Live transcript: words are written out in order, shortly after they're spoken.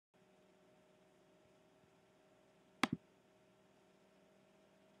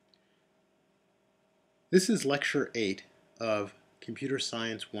This is Lecture 8 of Computer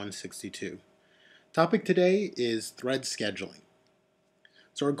Science 162. Topic today is thread scheduling.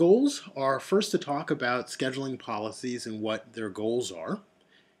 So our goals are first to talk about scheduling policies and what their goals are,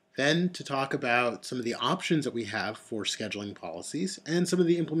 then to talk about some of the options that we have for scheduling policies and some of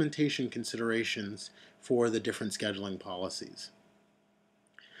the implementation considerations for the different scheduling policies.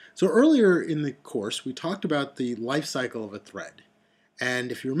 So earlier in the course we talked about the life cycle of a thread.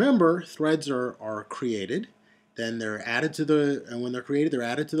 And if you remember, threads are created, then they're added to and when they're created, they're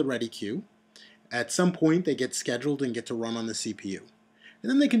added to the ready queue. At some point, they get scheduled and get to run on the CPU.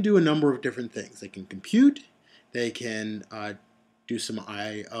 And then they can do a number of different things. They can compute, they can do some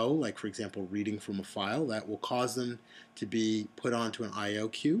I/O, like for example, reading from a file. That will cause them to be put onto an I/O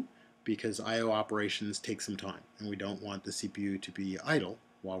queue because I/O operations take some time, and we don't want the CPU to be idle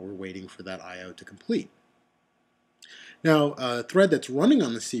while we're waiting for that I/O to complete. Now, a thread that's running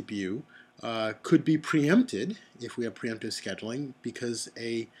on the CPU could be preempted if we have preemptive scheduling because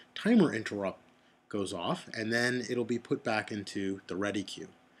a timer interrupt goes off and then it'll be put back into the ready queue.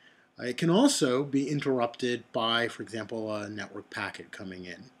 It can also be interrupted by, for example, a network packet coming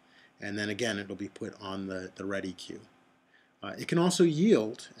in, and then again it'll be put on the ready queue. It can also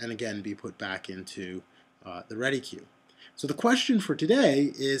yield and again be put back into the ready queue. So the question for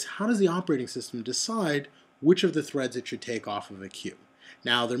today is, how does the operating system decide which of the threads it should take off of a queue?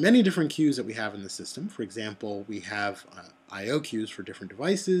 Now, there are many different queues that we have in the system. For example, we have I/O queues for different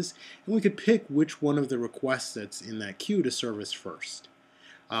devices, and we could pick which one of the requests that's in that queue to service first.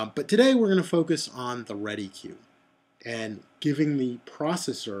 But today we're going to focus on the ready queue and giving the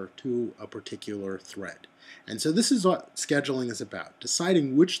processor to a particular thread. And so this is what scheduling is about,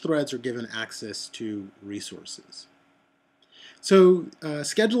 deciding which threads are given access to resources. So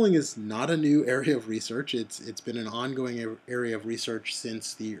scheduling is not a new area of research. It's been an ongoing area of research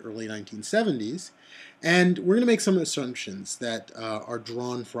since the early 1970s. And we're going to make some assumptions that are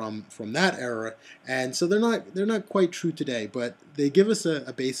drawn from that era. And so they're not quite true today, but they give us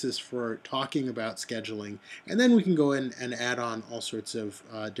a basis for talking about scheduling. And then we can go in and add on all sorts of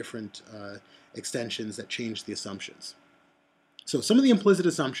different extensions that change the assumptions. So some of the implicit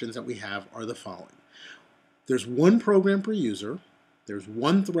assumptions that we have are the following. There's one program per user, there's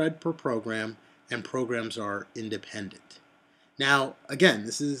one thread per program, and programs are independent. Now, again,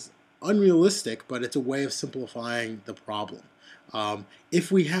 this is unrealistic, but it's a way of simplifying the problem.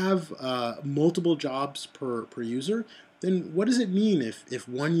 If we have multiple jobs per user, then what does it mean if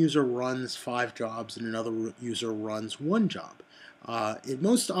one user runs 5 jobs and another user runs 1 job? In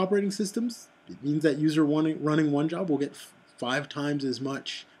most operating systems, it means that user running 1 job will get 5 times as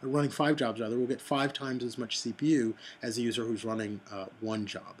much, running 5 jobs rather, will get 5 times as much CPU as a user who's running 1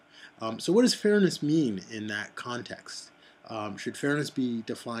 job. So what does fairness mean in that context? Should fairness be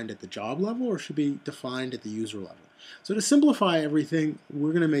defined at the job level or should be defined at the user level? So to simplify everything,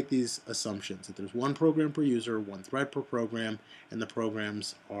 we're going to make these assumptions that there's 1 program per user, 1 thread per program, and the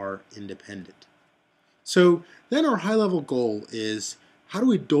programs are independent. So then our high-level goal is, how do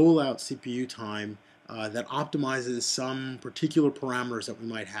we dole out CPU time that optimizes some particular parameters that we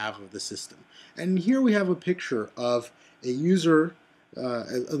might have of the system? And here we have a picture of a user,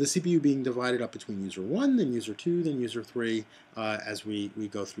 of the CPU being divided up between user 1, then user 2, then user 3 as we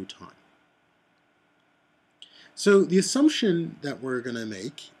go through time. So the assumption that we're going to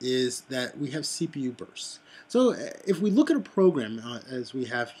make is that we have CPU bursts. So if we look at a program as we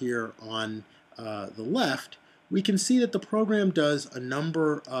have here on the left, we can see that the program does a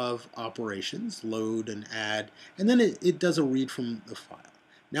number of operations, load and add, and then it does a read from the file.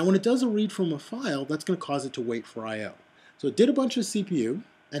 Now when it does a read from a file, that's going to cause it to wait for I/O. So it did a bunch of CPU,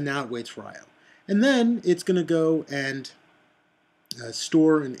 and now it waits for I/O. And then it's going to go and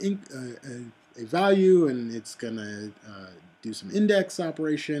store a value, and it's going to do some index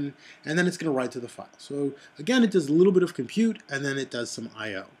operation, and then it's going to write to the file. So again, it does a little bit of compute, and then it does some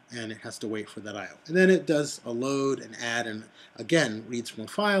I/O, and it has to wait for that I/O. And then it does a load and add, and again, reads from a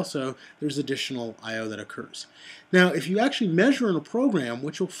file, so there's additional I/O that occurs. Now, if you actually measure in a program,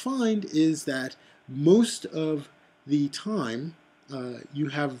 what you'll find is that most of the time, you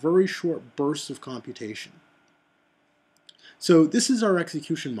have very short bursts of computation. So this is our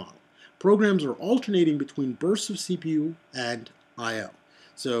execution model. Programs are alternating between bursts of CPU and I/O.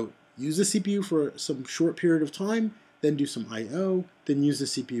 So use the CPU for some short period of time, then do some I/O, then use the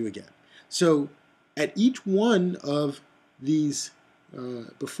CPU again. So at each one of these,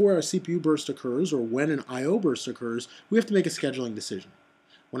 before a CPU burst occurs or when an I/O burst occurs, we have to make a scheduling decision.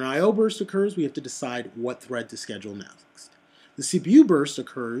 When an I/O burst occurs, we have to decide what thread to schedule next. The CPU burst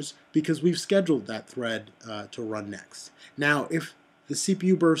occurs because we've scheduled that thread to run next. Now, if the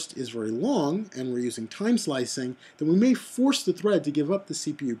CPU burst is very long and we're using time slicing, then we may force the thread to give up the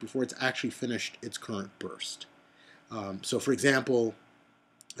CPU before it's actually finished its current burst. So for example,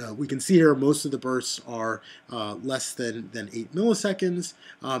 we can see here most of the bursts are less than 8 milliseconds,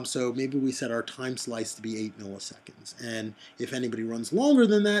 so maybe we set our time slice to be 8 milliseconds. And if anybody runs longer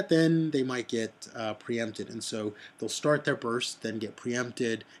than that, then they might get preempted. And so they'll start their burst, then get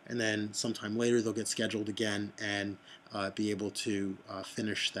preempted, and then sometime later they'll get scheduled again and be able to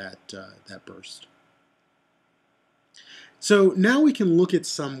finish that burst. So now we can look at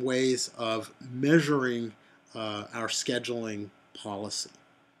some ways of measuring our scheduling policy.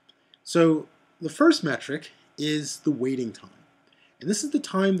 So the first metric is the waiting time. And this is the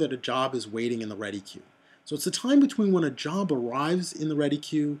time that a job is waiting in the ready queue. So it's the time between when a job arrives in the ready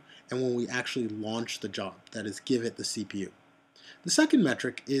queue and when we actually launch the job, that is, give it the CPU. The second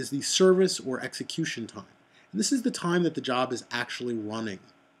metric is the service or execution time. And this is the time that the job is actually running.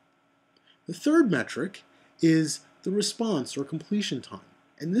 The third metric is the response or completion time.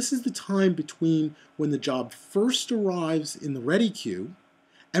 And this is the time between when the job first arrives in the ready queue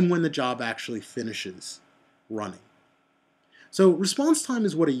and when the job actually finishes running. So response time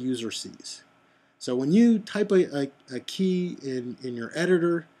is what a user sees. So when you type a key in your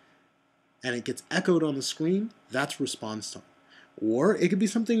editor and it gets echoed on the screen, that's response time. Or it could be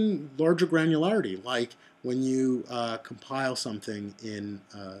something larger granularity, like when you compile something in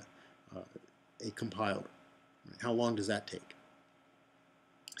a compiler. How long does that take?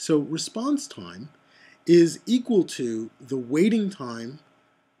 So response time is equal to the waiting time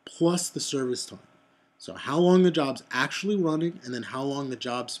plus the service time. So how long the job's actually running and then how long the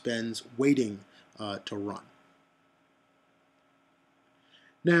job spends waiting to run.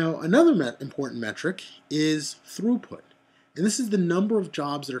 Now another important metric is throughput. And this is the number of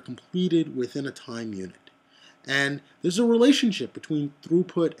jobs that are completed within a time unit. And there's a relationship between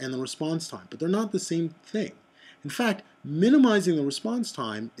throughput and the response time, but they're not the same thing. In fact, minimizing the response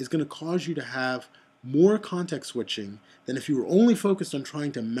time is going to cause you to have more context switching than if you were only focused on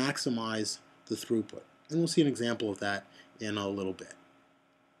trying to maximize the throughput. And we'll see an example of that in a little bit.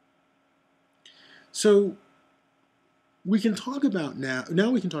 So we can talk about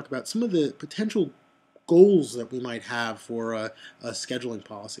now we can talk about some of the potential goals that we might have for a scheduling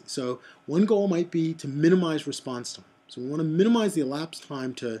policy. So one goal might be to minimize response time. So we want to minimize the elapsed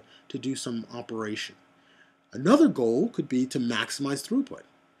time to do some operation. Another goal could be to maximize throughput.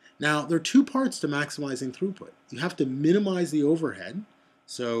 Now, there are two parts to maximizing throughput. You have to minimize the overhead.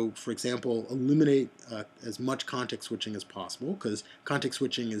 So, for example, eliminate as much context switching as possible, because context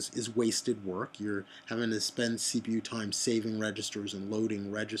switching is wasted work. You're having to spend CPU time saving registers and loading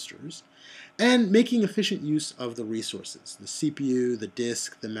registers. And making efficient use of the resources, the CPU, the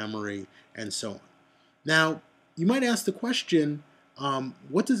disk, the memory, and so on. Now, you might ask the question,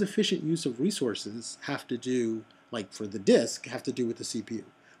 what does efficient use of resources have to do, like for the disk, have to do with the CPU?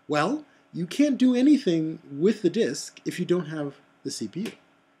 Well, you can't do anything with the disk if you don't have the CPU.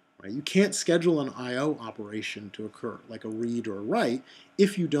 Right? You can't schedule an I/O operation to occur, like a read or a write,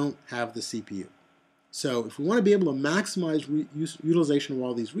 if you don't have the CPU. So if we want to be able to maximize utilization of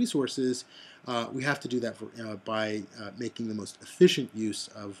all these resources, we have to do that by making the most efficient use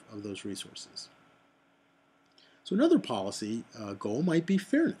of those resources. So another policy goal might be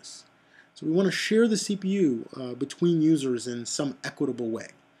fairness. So we want to share the CPU between users in some equitable way.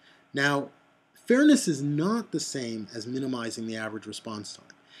 Now, fairness is not the same as minimizing the average response time.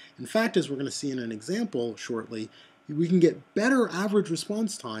 In fact, as we're going to see in an example shortly, we can get better average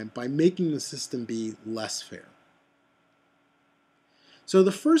response time by making the system be less fair. So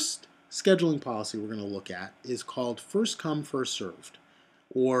the first scheduling policy we're going to look at is called first come, first served,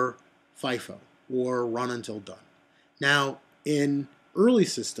 or FIFO, or run until done. Now, in early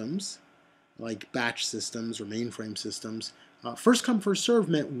systems, like batch systems or mainframe systems, first come, first served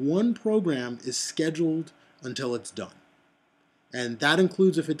meant one program is scheduled until it's done. And that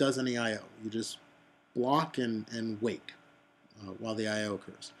includes if it does any I/O. You just block and wait while the I/O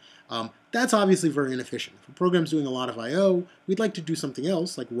occurs. That's obviously very inefficient. If a program's doing a lot of I/O, we'd like to do something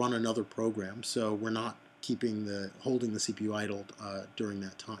else, like run another program, so we're not holding the CPU idled during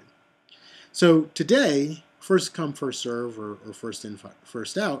that time. So today, first come, first serve, or first in,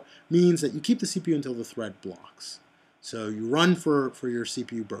 first out, means that you keep the CPU until the thread blocks. So you run for your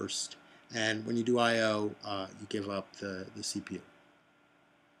CPU burst, and when you do I/O, you give up the CPU.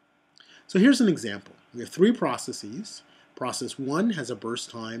 So here's an example. We have three processes. Process 1 has a burst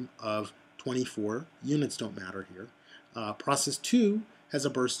time of 24. Units don't matter here. Process 2 has a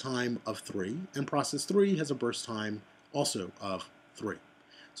burst time of 3, and process 3 has a burst time also of 3.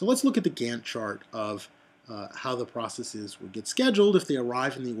 So let's look at the Gantt chart of how the processes would get scheduled if they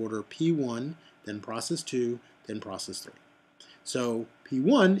arrive in the order P1, then process 2, then process 3. So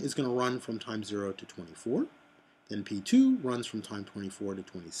P1 is going to run from time 0 to 24, then P2 runs from time 24 to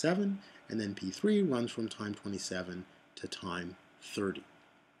 27, and then P3 runs from time 27 to time 30.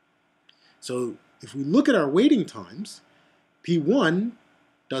 So if we look at our waiting times, P1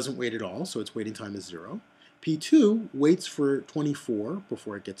 doesn't wait at all, so its waiting time is 0. P2 waits for 24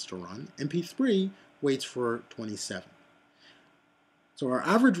 before it gets to run, and P3 waits for 27. So our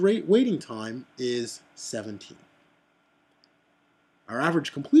average waiting time is 17. Our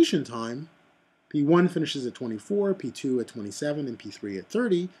average completion time, P1 finishes at 24, P2 at 27, and P3 at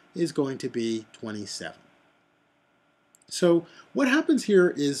 30, is going to be 27. So what happens here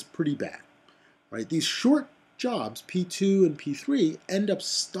is pretty bad, right? These short jobs, P2 and P3, end up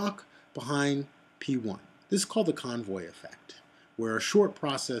stuck behind P1. This is called the convoy effect, where a short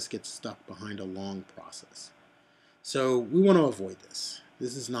process gets stuck behind a long process. So we want to avoid this.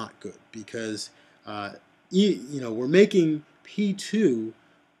 This is not good because we're making P2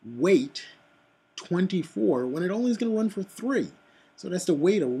 wait 24 when it only is going to run for 3. So it has to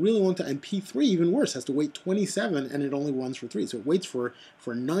wait a really long time. And P3, even worse, has to wait 27 and it only runs for 3. So it waits for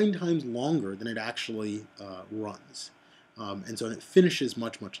 9 times longer than it actually runs. And so it finishes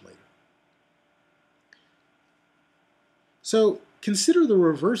much, much later. So consider the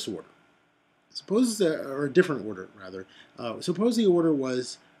reverse order. Or a different order, rather. Suppose the order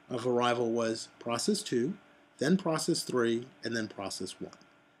of arrival was process 2, then process 3, and then process 1.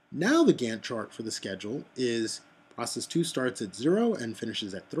 Now the Gantt chart for the schedule is process 2 starts at 0 and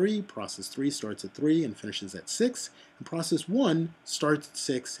finishes at 3, process 3 starts at 3 and finishes at 6, and process 1 starts at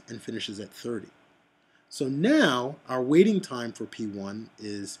 6 and finishes at 30. So now our waiting time for P1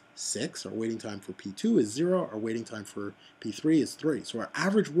 is 6, our waiting time for P2 is 0, our waiting time for P3 is 3. So our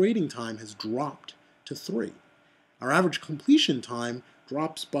average waiting time has dropped to 3. Our average completion time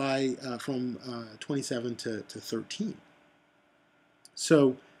drops by from 27 to 13.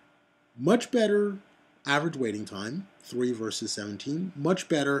 So much better average waiting time, 3 versus 17. Much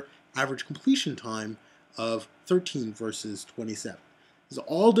better average completion time of 13 versus 27. It's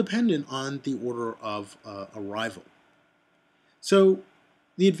all dependent on the order of arrival. So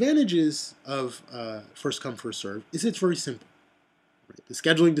the advantages of first come, first serve is it's very simple. Right? The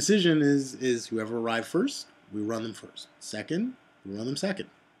scheduling decision is whoever arrived first, we run them first. Second, we run them second.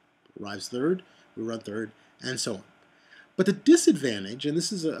 Arrives third, we run third, and so on. But the disadvantage, and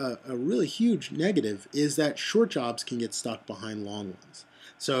this is a really huge negative, is that short jobs can get stuck behind long ones.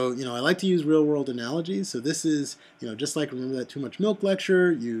 So, I like to use real-world analogies. So this is, just like remember that too much milk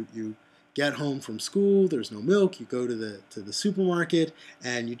lecture. You get home from school, there's no milk, you go to the supermarket,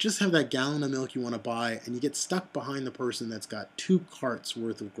 and you just have that gallon of milk you want to buy, and you get stuck behind the person that's got 2 carts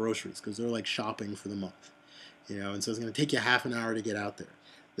worth of groceries because they're like shopping for the month. And so it's going to take you half an hour to get out there.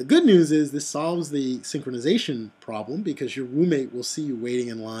 The good news is this solves the synchronization problem because your roommate will see you waiting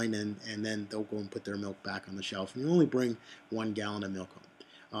in line and then they'll go and put their milk back on the shelf and you only bring 1 gallon of milk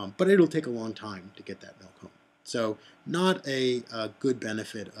home. But it'll take a long time to get that milk home. So not a good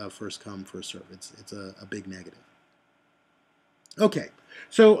benefit of first come, first serve. It's a big negative. Okay,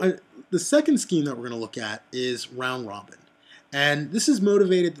 so the second scheme that we're going to look at is round robin. And this is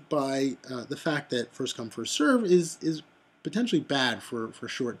motivated by the fact that first come, first serve is potentially bad for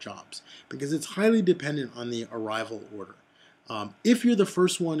short jobs because it's highly dependent on the arrival order. If you're the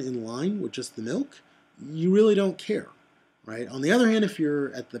first one in line with just the milk, you really don't care, right? On the other hand, if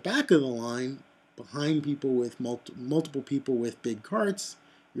you're at the back of the line, behind people with multiple people with big carts,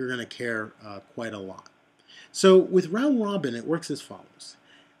 you're going to care quite a lot. So with round robin, it works as follows.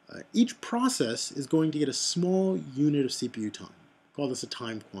 Each process is going to get a small unit of CPU time. Call this a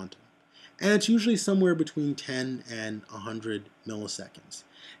time quantum. And it's usually somewhere between 10 and 100 milliseconds.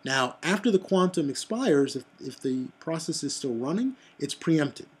 Now, after the quantum expires, if the process is still running, it's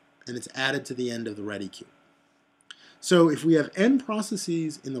preempted, and it's added to the end of the ready queue. So if we have n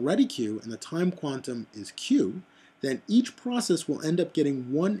processes in the ready queue and the time quantum is q, then each process will end up getting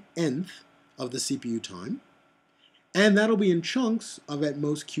 1/nth of the CPU time, and that'll be in chunks of at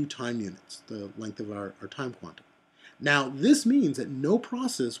most q time units, the length of our time quantum. Now, this means that no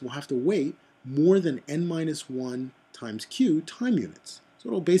process will have to wait more than n-1 times q time units. So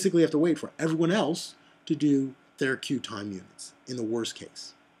it'll basically have to wait for everyone else to do their q time units, in the worst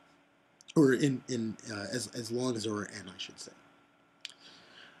case. Or as long as there are n, I should say.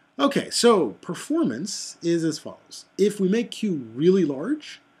 Okay, so performance is as follows. If we make q really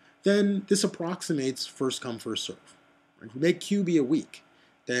large, then this approximates first come, first serve. If we make q be a week,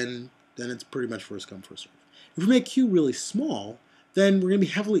 then it's pretty much first come, first serve. If we make q really small, then we're going to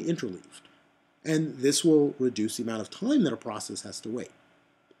be heavily interleaved. And this will reduce the amount of time that a process has to wait.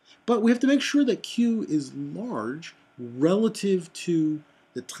 But we have to make sure that Q is large relative to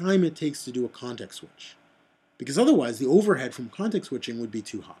the time it takes to do a context switch. Because otherwise, the overhead from context switching would be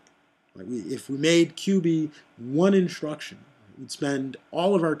too high. Right? If we made Q be one instruction, we'd spend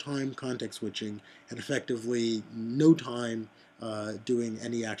all of our time context switching and effectively no time doing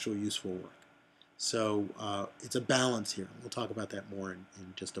any actual useful work. So it's a balance here. We'll talk about that more in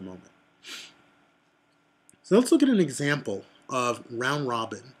just a moment. So let's look at an example of round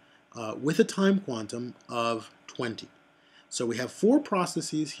robin with a time quantum of 20. So we have 4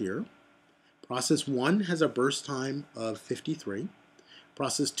 processes here. Process 1 has a burst time of 53.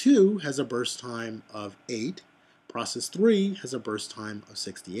 Process 2 has a burst time of 8. Process 3 has a burst time of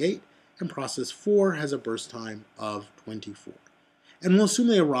 68. And process 4 has a burst time of 24. And we'll assume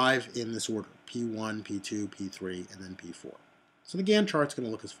they arrive in this order, P1, P2, P3, and then P4. So the Gantt chart's going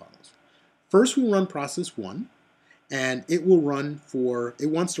to look as follows. First, we run process 1, and it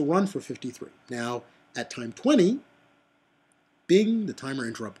wants to run for 53. Now, at time 20, bing, the timer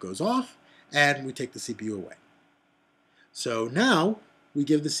interrupt goes off, and we take the CPU away. So now, we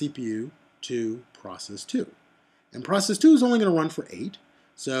give the CPU to process 2. And process 2 is only going to run for 8,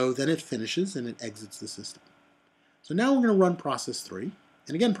 so then it finishes and it exits the system. So now we're going to run process 3.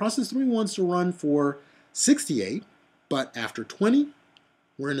 And again, process 3 wants to run for 68, but after 20,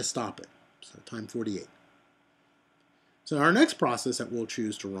 we're going to stop it. So time 48. So our next process that we'll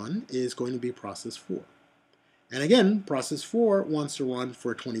choose to run is going to be process 4. And again, process 4 wants to run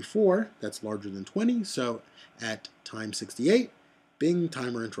for 24, that's larger than 20, so at time 68, bing,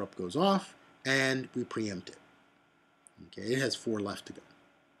 timer interrupt goes off, and we preempt it. Okay, it has 4 left to go.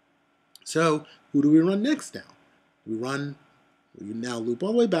 So who do we run next now? We now loop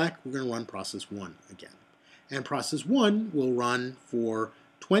all the way back, we're going to run process 1 again. And process 1 will run for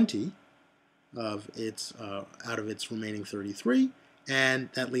 20 of its out of its remaining 33, and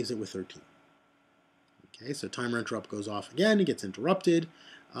that leaves it with 13. Okay, so timer interrupt goes off again, it gets interrupted,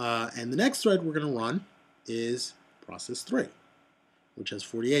 and the next thread we're going to run is process 3, which has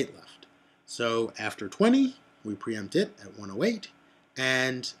 48 left. So after 20, we preempt it at 108,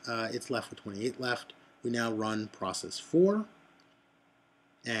 and it's left with 28 left. We now run process 4,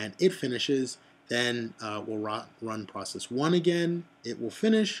 and it finishes. Then we'll run process 1 again. It will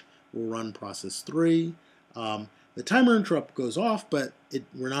finish. We'll run process 3. The timer interrupt goes off, but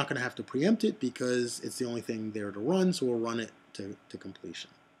we're not going to have to preempt it because it's the only thing there to run, so we'll run it to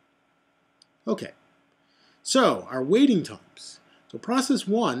completion. Okay, so our waiting times. So process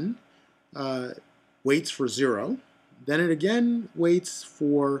 1 waits for 0. Then it again waits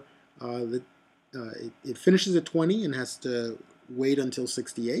for, it finishes at 20 and has to wait until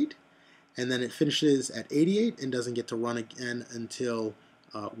 68. And then it finishes at 88 and doesn't get to run again until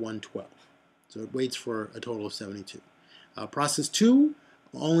 112. So it waits for a total of 72. Process 2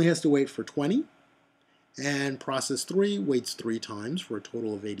 only has to wait for 20. And process 3 waits 3 times for a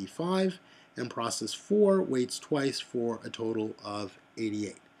total of 85. And process 4 waits twice for a total of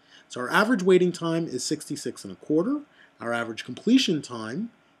 88. So our average waiting time is 66.25. Our average completion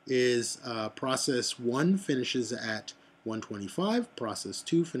time is process 1 finishes at 125, process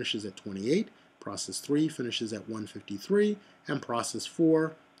 2 finishes at 28, process 3 finishes at 153, and process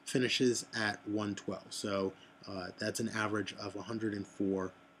 4 finishes at 112. So that's an average of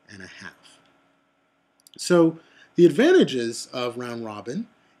 104 and a half. So the advantages of round robin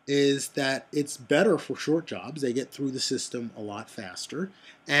is that it's better for short jobs. They get through the system a lot faster,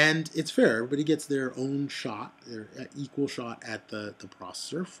 and it's fair. Everybody gets their own shot, their equal shot at the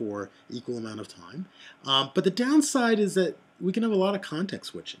processor for equal amount of time. But the downside is that we can have a lot of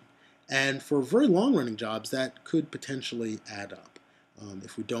context switching, and for very long-running jobs, that could potentially add up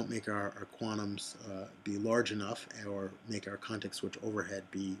if we don't make our quantums be large enough or make our context switch overhead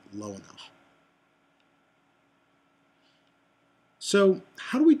be low enough. So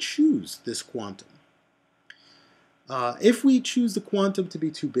how do we choose this quantum? If we choose the quantum to be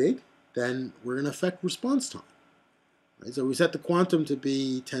too big, then we're going to affect response time. Right? So we set the quantum to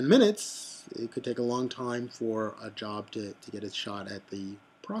be 10 minutes. It could take a long time for a job to get its shot at the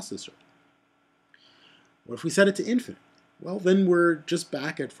processor. What if we set it to infinite? Well, then we're just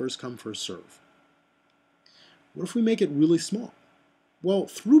back at first come, first serve. What if we make it really small? Well,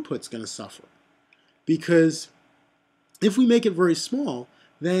 throughput's going to suffer because if we make it very small,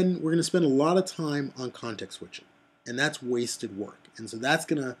 then we're going to spend a lot of time on context switching, and that's wasted work. And so that's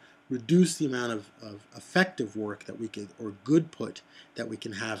going to reduce the amount of effective work that we could, or good put, that we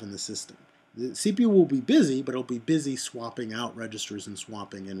can have in the system. The CPU will be busy, but it'll be busy swapping out registers and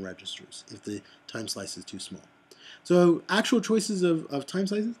swapping in registers if the time slice is too small. So actual choices of time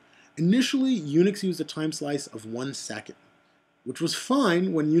slices, Initially, Unix used a time slice of 1 second, which was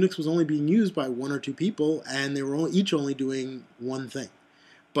fine when Unix was only being used by 1 or 2 people and they were each only doing one thing.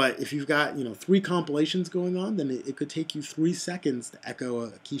 But if you've got 3 compilations going on, then it could take you 3 seconds to echo a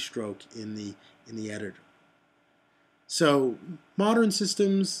keystroke in the editor. So modern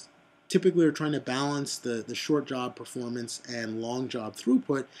systems typically are trying to balance the short job performance and long job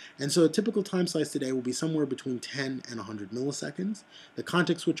throughput, and so a typical time slice today will be somewhere between 10 and 100 milliseconds. The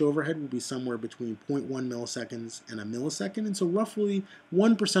context switch overhead will be somewhere between 0.1 milliseconds and a millisecond, and so roughly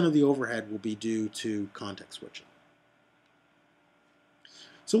 1% of the overhead will be due to context switching.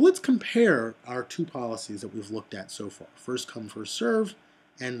 So let's compare our 2 policies that we've looked at so far, first come, first serve,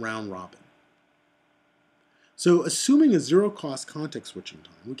 and round robin. So assuming a zero-cost context switching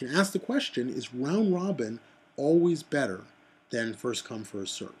time, we can ask the question, is round robin always better than first come,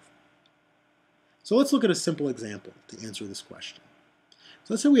 first serve? So let's look at a simple example to answer this question.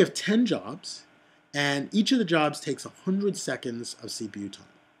 So let's say we have 10 jobs, and each of the jobs takes 100 seconds of CPU time.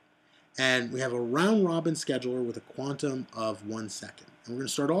 And we have a round robin scheduler with a quantum of 1 second. And we're going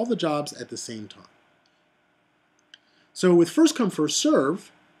to start all the jobs at the same time. So with first come, first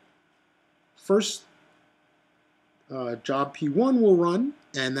serve, first job P1 will run,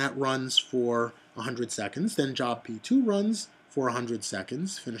 and that runs for 100 seconds. Then job P2 runs for 100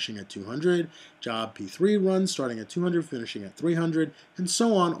 seconds, finishing at 200. Job P3 runs, starting at 200, finishing at 300, and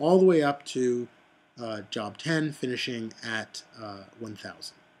so on, all the way up to job 10, finishing at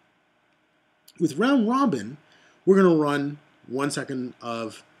 1,000. With round robin, we're going to run 1 second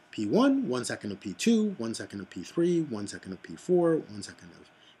of P1, 1 second of P2, 1 second of P3, 1 second of P4, 1 second of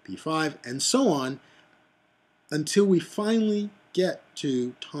P5, and so on until we finally get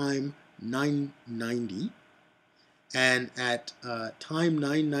to time 990. And at time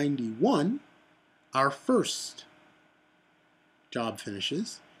 991, our first job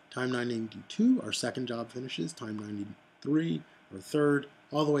finishes. Time 992, our second job finishes. Time 93, our third,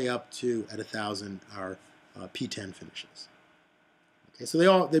 all the way up to, at 1,000, our P10 finishes. Okay, so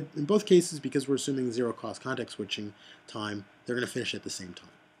in both cases, because we're assuming zero-cost context switching time, they're going to finish at the same time.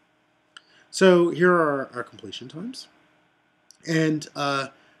 So here are our completion times. And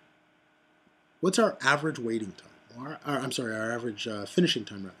what's our average waiting time? Our average finishing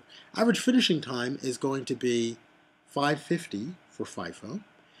time, rather. Average finishing time is going to be 550 for FIFO.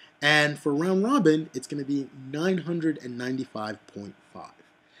 And for round robin, it's going to be 995.5.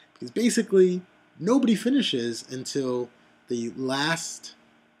 Because basically, nobody finishes until the last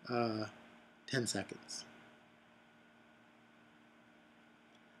 10 seconds.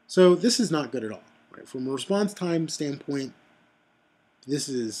 So this is not good at all. Right? From a response time standpoint, this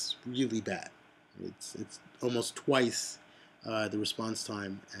is really bad. It's almost twice the response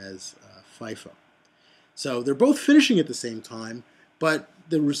time as FIFO. So they're both finishing at the same time, but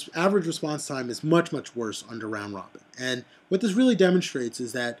the average response time is much, much worse under round robin. And what this really demonstrates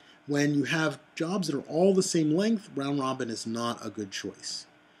is that when you have jobs that are all the same length, round robin is not a good choice.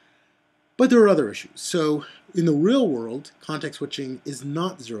 But there are other issues. So in the real world, context switching is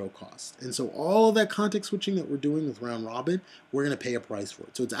not zero cost. And so all of that context switching that we're doing with round robin, we're going to pay a price for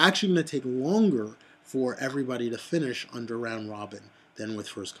it. So it's actually going to take longer for everybody to finish under round robin than with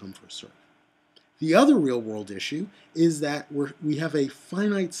first come, first serve. The other real world issue is that we have a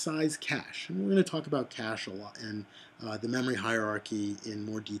finite size cache. And we're going to talk about cache a lot and the memory hierarchy in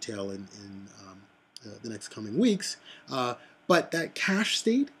more detail in the next coming weeks. But that cache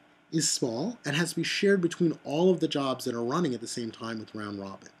state is small and has to be shared between all of the jobs that are running at the same time with round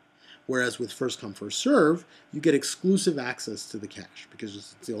robin. Whereas with first come, first serve, you get exclusive access to the cache because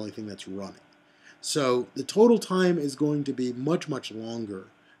it's the only thing that's running. So the total time is going to be much, much longer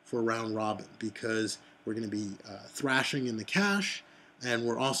for round robin because we're going to be thrashing in the cache, and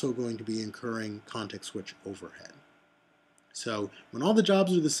we're also going to be incurring context switch overhead. So when all the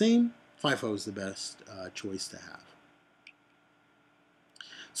jobs are the same, FIFO is the best choice to have.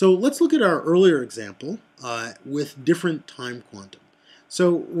 So let's look at our earlier example with different time quantum.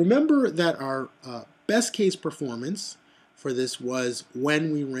 So remember that our best case performance for this was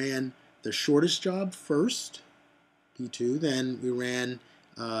when we ran the shortest job first, P2, then we ran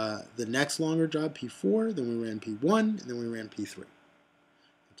the next longer job, P4, then we ran P1, and then we ran P3.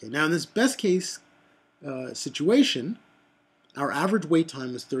 Okay, now in this best case situation, our average wait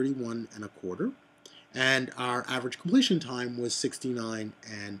time was 31.25, and our average completion time was 69.5.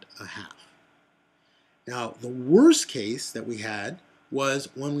 Now, the worst case that we had was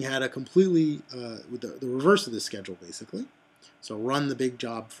when we had a completely, the reverse of the schedule, basically. So run the big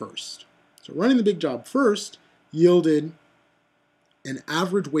job first. So running the big job first yielded an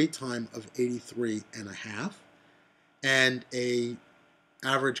average wait time of 83.5 and a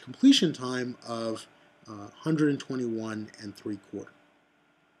average completion time of 121 3/4.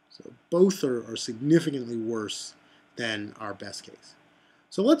 So both are significantly worse than our best case.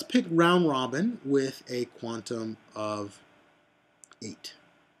 So let's pick round robin with a quantum of 8.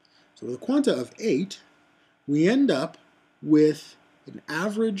 So with a quanta of 8, we end up with an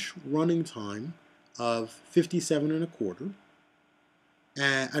average running time of 57 1/4,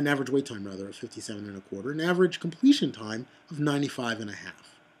 an average wait time rather of 57 1/4, an average completion time of 95 1/2.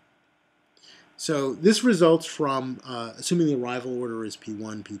 So this results from assuming the arrival order is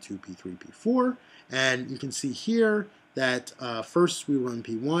P1, P2, P3, P4, and you can see here that first we run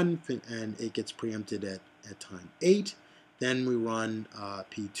P1 and it gets preempted at time 8. Then we run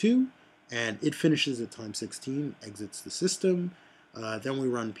P2 and it finishes at time 16, exits the system. Then we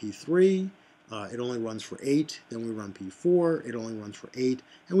run P3, it only runs for 8. Then we run P4, it only runs for 8,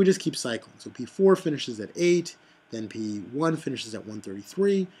 and we just keep cycling. So P4 finishes at 8, then P1 finishes at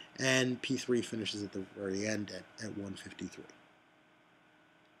 133, and P3 finishes at the very end at 153.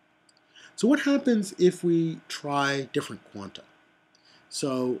 So what happens if we try different quanta?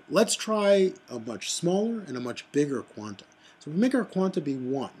 So let's try a much smaller and a much bigger quanta. So we make our quanta be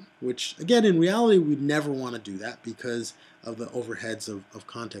 1, which again in reality we'd never want to do that because of the overheads of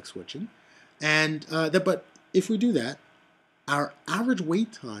context switching. And but if we do that, our average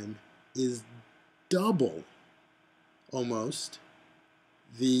wait time is double almost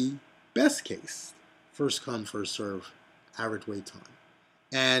the best case, first come, first serve average wait time.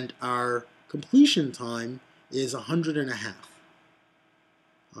 And our completion time is 100 1/2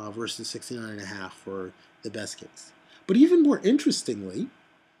 versus 69 1/2 for the best case. But even more interestingly,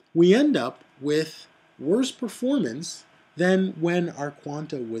 we end up with worse performance than when our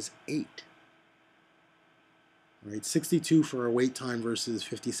quanta was 8. Right, 62 for our wait time versus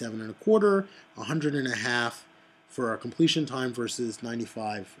 57 1/4, 100 1/2 for our completion time versus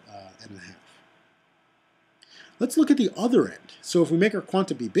 95 1/2. Let's look at the other end. So if we make our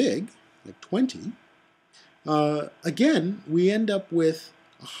quanta be big, like 20, again, we end up with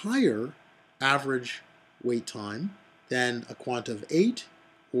a higher average wait time than a quanta of 8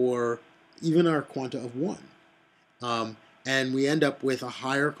 or even our quanta of 1. And we end up with a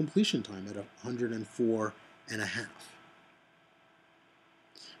higher completion time at 104 1/2.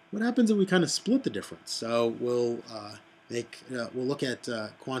 What happens if we kind of split the difference? So we'll look at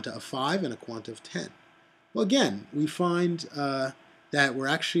quanta of 5 and a quanta of 10. Well, again, we find that we're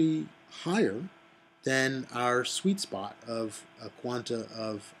actually higher than our sweet spot of a quanta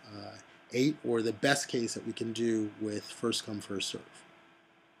of 8, or the best case that we can do with first come, first serve.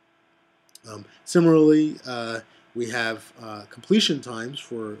 Similarly, we have completion times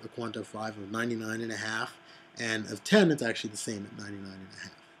for a quanta of 5 of 99 1/2, and of 10, it's actually the same at 99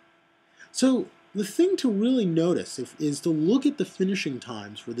 1/2. So the thing to really notice is to look at the finishing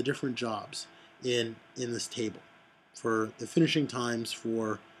times for the different jobs in this table, for the finishing times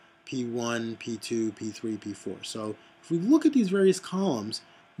for P1, P2, P3, P4. So if we look at these various columns,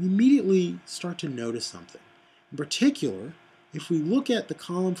 we immediately start to notice something. In particular, if we look at the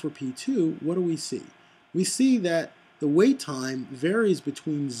column for P2, what do we see? We see that the wait time varies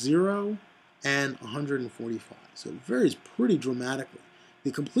between 0 and 145. So it varies pretty dramatically.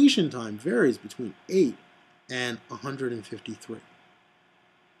 The completion time varies between 8 and 153.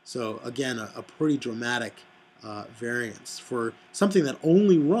 So again, a pretty dramatic variance for something that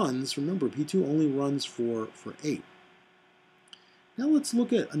only runs, remember, P2 only runs for 8. Now let's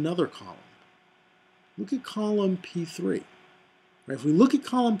look at another column. Look at column P3. Right, if we look at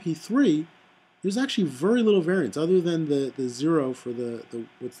column P3, there's actually very little variance other than the 0 for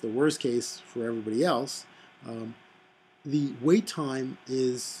what's the worst case for everybody else. The wait time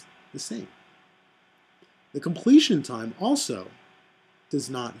is the same. The completion time also does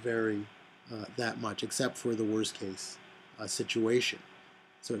not vary that much, except for the worst case situation.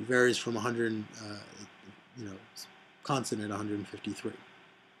 So it varies from 100, constant at 153.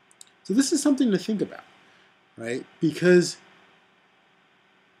 So this is something to think about, right? Because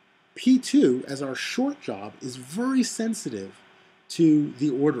P2, as our short job, is very sensitive to the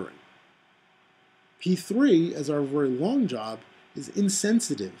ordering. P3, as our very long job, is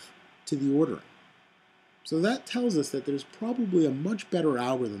insensitive to the ordering. So that tells us that there's probably a much better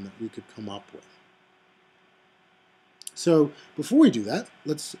algorithm that we could come up with. So before we do that,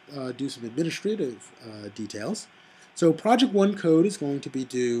 let's do some administrative details. So Project 1 code is going to be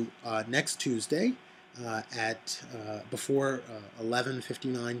due next Tuesday at before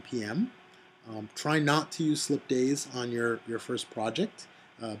 11:59 p.m. Try not to use slip days on your first project.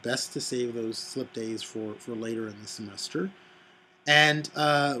 Best to save those slip days for later in the semester. And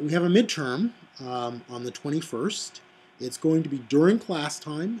we have a midterm on the 21st. It's going to be during class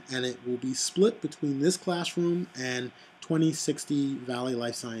time, and it will be split between this classroom and 2060 Valley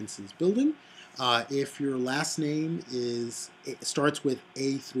Life Sciences building. If your last name starts with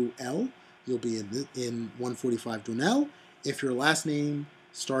A through L, you'll be in 145 Dwinell. If your last name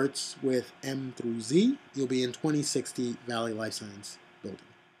starts with M through Z, you'll be in 2060 Valley Life Science building.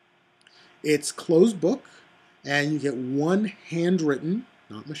 It's closed book, and you get one handwritten,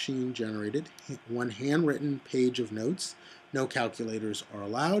 not machine generated, one handwritten page of notes. No calculators are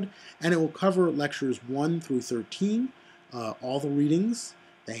allowed, and it will cover lectures 1 through 13, all the readings,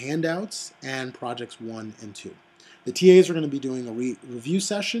 the handouts, and projects 1 and 2. The TAs are going to be doing a review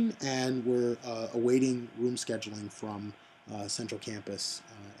session, and we're awaiting room scheduling from Central Campus,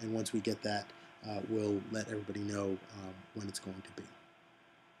 and once we get that, we'll let everybody know when it's going to be.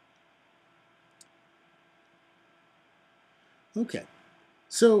 Okay,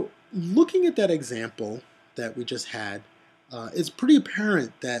 so looking at that example that we just had, it's pretty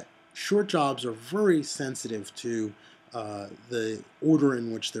apparent that short jobs are very sensitive to the order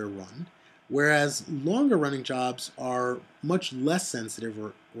in which they're run, whereas longer running jobs are much less sensitive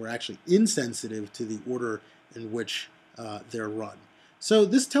or actually insensitive to the order in which they're run. So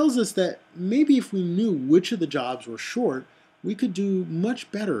this tells us that maybe if we knew which of the jobs were short, we could do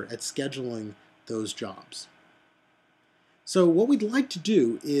much better at scheduling those jobs. So what we'd like to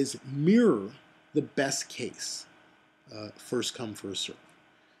do is mirror the best case, first come, first serve.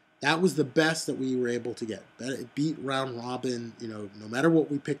 That was the best that we were able to get. It beat round robin. No matter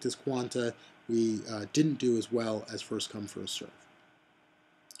what we picked as quanta, we didn't do as well as first come, first serve.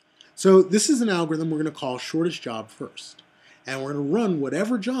 So this is an algorithm we're going to call shortest job first. And we're going to run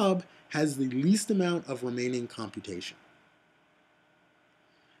whatever job has the least amount of remaining computation.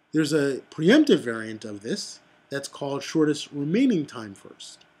 There's a preemptive variant of this that's called shortest remaining time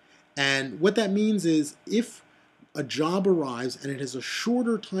first. And what that means is if a job arrives and it has a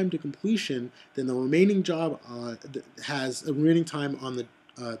shorter time to completion than the remaining job has a remaining time on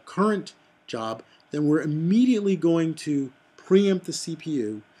the current job, then we're immediately going to preempt the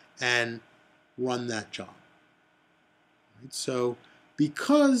CPU and run that job. Right? So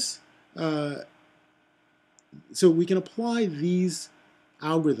so we can apply these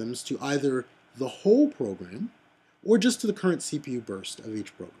algorithms to either the whole program or just to the current CPU burst of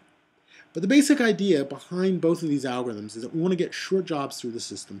each program. But the basic idea behind both of these algorithms is that we want to get short jobs through the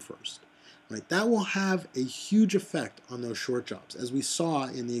system first. Right? That will have a huge effect on those short jobs, as we saw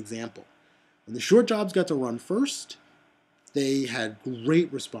in the example. When the short jobs got to run first, they had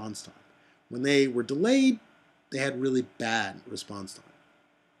great response time. When they were delayed, they had really bad response time.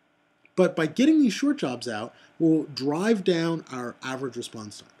 But by getting these short jobs out, we'll drive down our average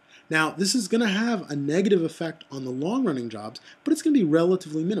response time. Now, this is going to have a negative effect on the long-running jobs, but it's going to be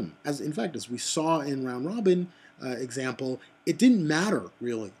relatively minimum. In fact, as we saw in round robin example, it didn't matter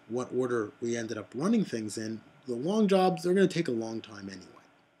really what order we ended up running things in. The long jobs, they're going to take a long time anyway.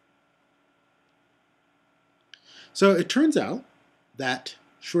 So it turns out that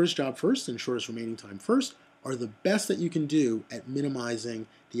shortest job first and shortest remaining time first are the best that you can do at minimizing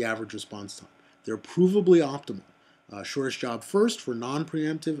the average response time. They're provably optimal. Shortest job first for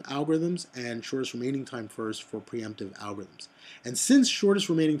non-preemptive algorithms and shortest remaining time first for preemptive algorithms. And since shortest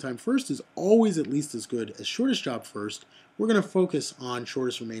remaining time first is always at least as good as shortest job first, we're going to focus on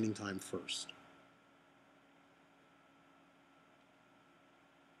shortest remaining time first.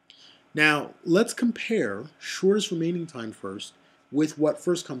 Now, let's compare shortest remaining time first with what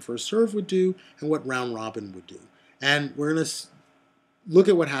first come, first serve would do and what round robin would do. And we're going to look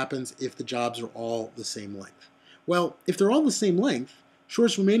at what happens if the jobs are all the same length. Well, if they're all the same length,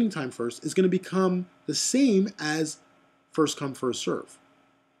 shortest remaining time first is going to become the same as first come, first serve.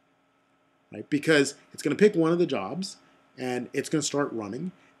 Right? Because it's going to pick one of the jobs and it's going to start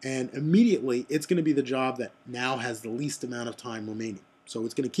running, and immediately it's going to be the job that now has the least amount of time remaining. So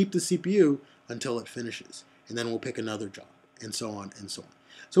it's going to keep the CPU until it finishes, and then we'll pick another job, and so on and so on.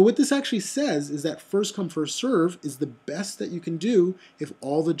 So what this actually says is that first come, first serve is the best that you can do if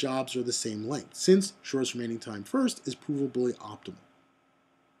all the jobs are the same length, since shortest remaining time first is provably optimal.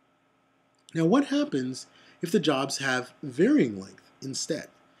 Now what happens if the jobs have varying length instead?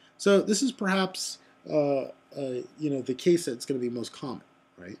 So this is perhaps the case that's going to be most common,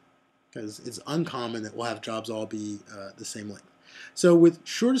 right? Because it's uncommon that we'll have jobs all be the same length. So with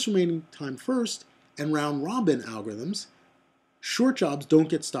shortest remaining time first and round robin algorithms, short jobs don't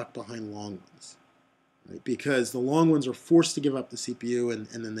get stuck behind long ones, right? Because the long ones are forced to give up the CPU, and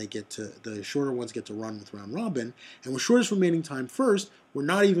then the shorter ones get to run with round robin. And with shortest remaining time first, we're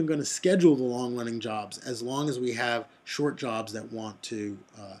not even going to schedule the long running jobs as long as we have short jobs that want to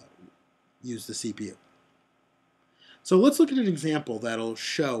use the CPU. So let's look at an example that'll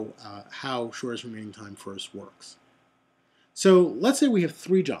show how shortest remaining time first works. So let's say we have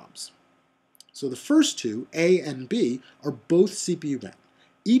 3 jobs. So the first 2, A and B, are both CPU bound.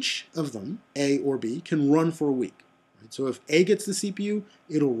 Each of them, A or B, can run for a week. Right? So if A gets the CPU,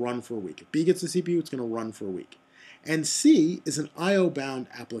 it'll run for a week. If B gets the CPU, it's going to run for a week. And C is an I/O bound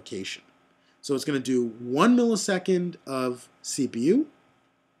application. So it's going to do 1 millisecond of CPU,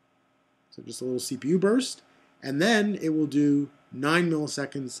 so just a little CPU burst, and then it will do 9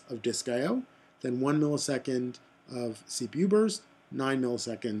 milliseconds of disk I/O, then 1 millisecond of CPU burst, 9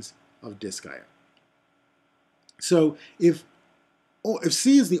 milliseconds of disk I/O. So if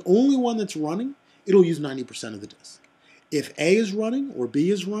C is the only one that's running, it'll use 90% of the disk. If A is running or B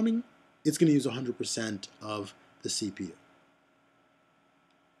is running, it's going to use 100% of the CPU.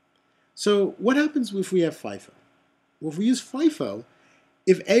 So what happens if we have FIFO? Well, if we use FIFO,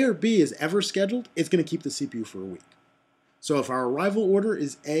 if A or B is ever scheduled, it's going to keep the CPU for a week. So if our arrival order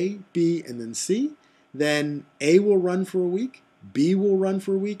is A, B, and then C, then A will run for a week, B will run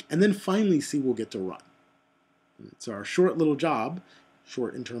for a week, and then finally C will get to run. So our short little job,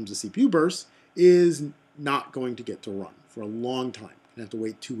 short in terms of CPU bursts, is not going to get to run for a long time. You have to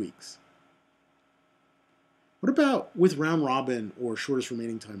wait 2 weeks. What about with round robin or shortest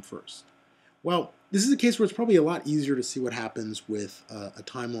remaining time first? Well, this is a case where it's probably a lot easier to see what happens with a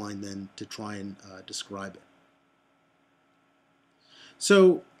timeline than to try and describe it.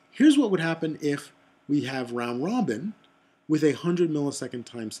 So here's what would happen if we have round robin with a 100 millisecond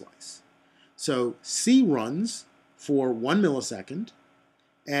time slice. So C runs for 1 millisecond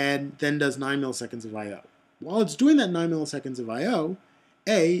and then does 9 milliseconds of I/O. While it's doing that 9 milliseconds of I/O,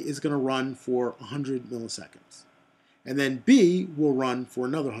 A is going to run for 100 milliseconds. And then B will run for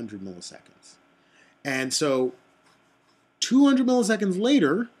another 100 milliseconds. And so 200 milliseconds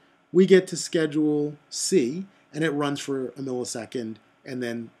later, we get to schedule C, and it runs for a millisecond and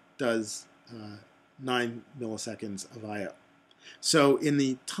then does 9 milliseconds of I/O. So in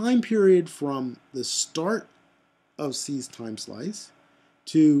the time period from the start of C's time slice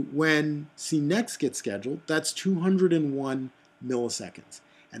to when C next gets scheduled, that's 201 milliseconds.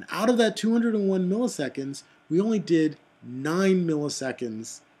 And out of that 201 milliseconds, we only did 9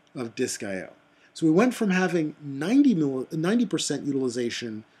 milliseconds of disk I/O. So we went from having 90%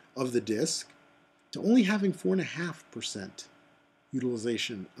 utilization of the disk to only having 4.5%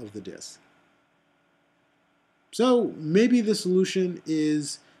 utilization of the disk. So maybe the solution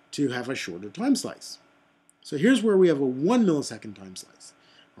is to have a shorter time slice. So here's where we have a 1 millisecond time slice.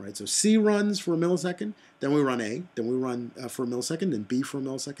 All right, so C runs for a millisecond, then we run A, then we run for a millisecond, then B for a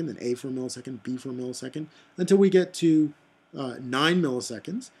millisecond, then A for a millisecond, B for a millisecond, until we get to 9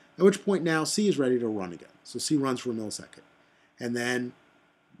 milliseconds, at which point now C is ready to run again. So C runs for a millisecond. And then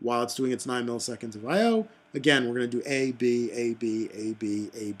while it's doing its 9 milliseconds of I/O, again, we're going to do A, B, A, B, A, B,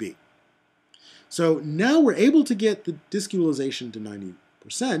 A, B. So now we're able to get the disk utilization to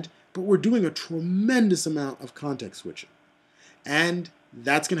 90%, but we're doing a tremendous amount of context switching. And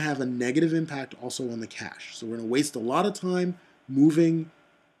that's going to have a negative impact also on the cache. So we're going to waste a lot of time moving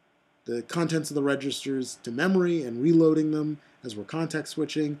the contents of the registers to memory and reloading them as we're context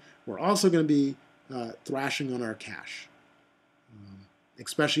switching. We're also going to be thrashing on our cache,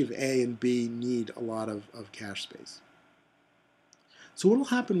 especially if A and B need a lot of cache space. So what will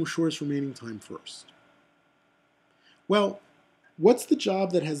happen with shortest remaining time first? Well, what's the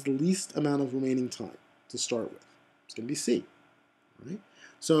job that has the least amount of remaining time to start with? It's going to be C. Right?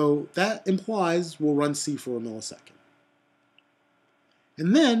 So that implies we'll run C for a millisecond.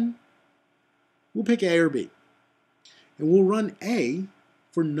 And then we'll pick A or B. And we'll run A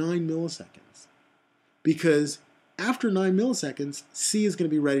for 9 milliseconds. Because after 9 milliseconds, C is going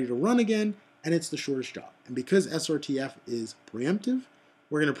to be ready to run again, and it's the shortest job. And because SRTF is preemptive,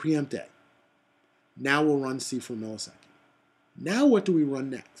 we're going to preempt A. Now we'll run C for a millisecond. Now what do we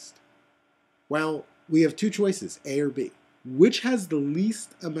run next? Well, we have 2 choices, A or B. Which has the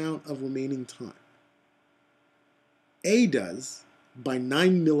least amount of remaining time? A does by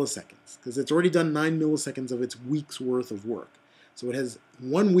 9 milliseconds, because it's already done 9 milliseconds of its week's worth of work. So it has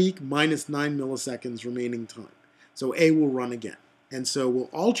 1 week minus 9 milliseconds remaining time. So A will run again. And so we'll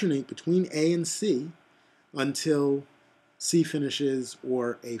alternate between A and C until C finishes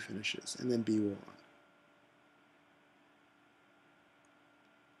or A finishes, and then B will run.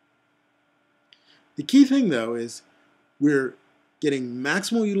 The key thing, though, is we're getting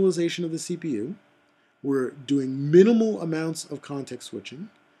maximal utilization of the CPU, we're doing minimal amounts of context switching,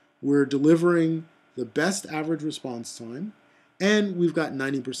 we're delivering the best average response time, and we've got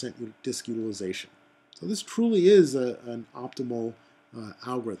 90% disk utilization. So this truly is an optimal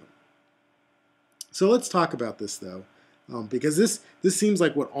algorithm. So let's talk about this, though. because this seems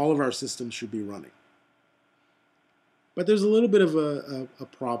like what all of our systems should be running. But there's a little bit of a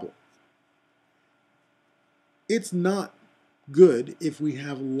problem. It's not good if we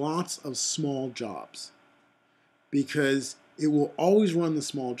have lots of small jobs, because it will always run the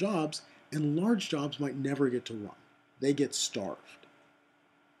small jobs, and large jobs might never get to run. They get starved.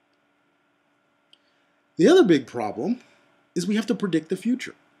 The other big problem is we have to predict the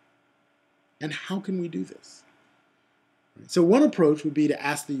future. And how can we do this? So one approach would be to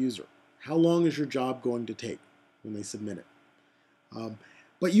ask the user, how long is your job going to take when they submit it?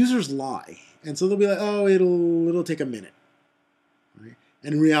 But users lie, and so they'll be like, oh, it'll take a minute. Right?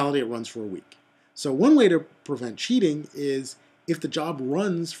 And in reality, it runs for a week. So one way to prevent cheating is if the job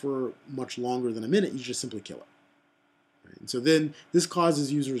runs for much longer than a minute, you just simply kill it. Right? And so then this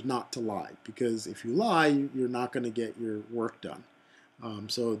causes users not to lie, because if you lie, you're not going to get your work done.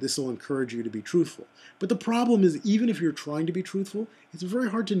 So this will encourage you to be truthful. But the problem is, even if you're trying to be truthful, it's very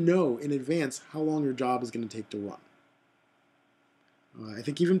hard to know in advance how long your job is going to take to run. I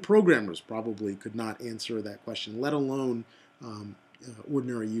think even programmers probably could not answer that question, let alone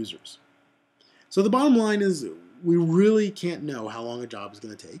ordinary users. So the bottom line is we really can't know how long a job is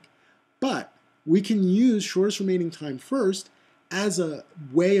going to take, but we can use shortest remaining time first as a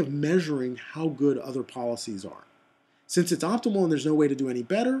way of measuring how good other policies are. Since it's optimal and there's no way to do any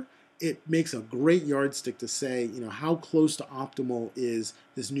better, it makes a great yardstick to say, how close to optimal is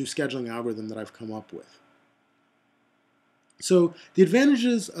this new scheduling algorithm that I've come up with. So the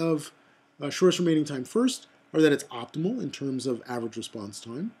advantages of shortest remaining time first are that it's optimal in terms of average response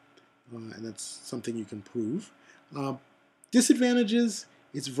time, and that's something you can prove. Disadvantages,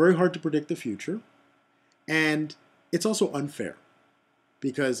 it's very hard to predict the future, and it's also unfair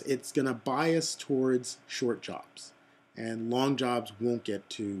because it's going to bias towards short jobs, and long jobs won't get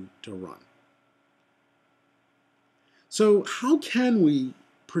to run. So how can we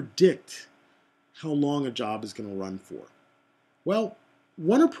predict how long a job is going to run for? Well,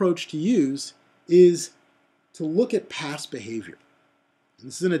 one approach to use is to look at past behavior. And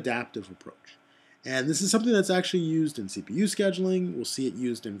this is an adaptive approach. And this is something that's actually used in CPU scheduling. We'll see it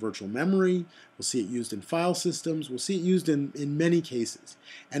used in virtual memory. We'll see it used in file systems. We'll see it used in many cases.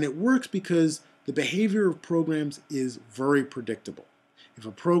 And it works because the behavior of programs is very predictable. If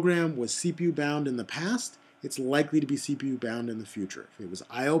a program was CPU bound in the past, it's likely to be CPU bound in the future. If it was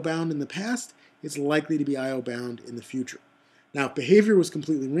IO bound in the past, it's likely to be IO bound in the future. Now, if behavior was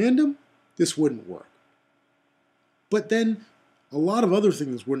completely random, this wouldn't work. But then a lot of other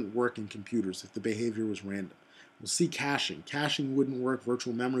things wouldn't work in computers if the behavior was random. We'll see caching. Caching wouldn't work,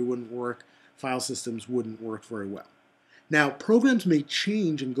 virtual memory wouldn't work, file systems wouldn't work very well. Now, programs may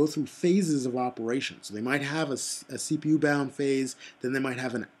change and go through phases of operation. So they might have a CPU-bound phase, then they might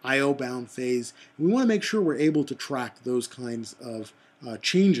have an IO-bound phase. And we want to make sure we're able to track those kinds of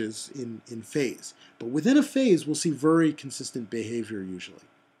changes in phase. But within a phase, we'll see very consistent behavior usually.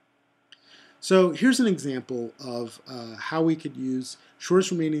 So here's an example of how we could use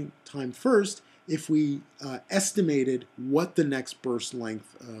shortest remaining time first if we estimated what the next burst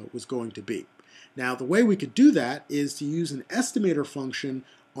length was going to be. Now, the way we could do that is to use an estimator function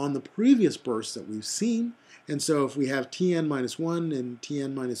on the previous bursts that we've seen. And so if we have Tn-1 and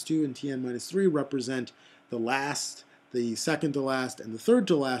Tn-2 and Tn-3 represent the last, the second to last, and the third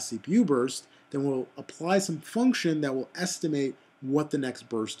to last CPU burst, then we'll apply some function that will estimate what the next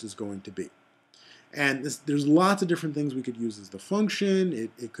burst is going to be. And there's lots of different things we could use as the function.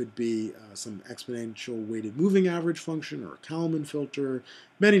 It could be some exponential weighted moving average function or a Kalman filter,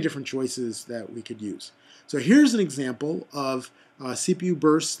 many different choices that we could use. So here's an example of CPU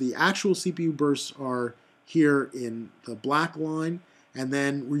bursts. The actual CPU bursts are here in the black line, and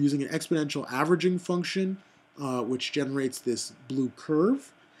then we're using an exponential averaging function, which generates this blue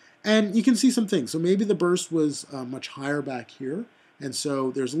curve. And you can see some things. So maybe the burst was much higher back here. And so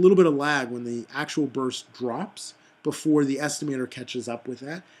there's a little bit of lag when the actual burst drops before the estimator catches up with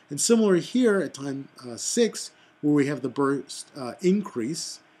that. And similar here at time 6, where we have the burst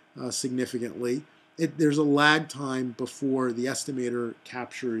increase significantly, there's a lag time before the estimator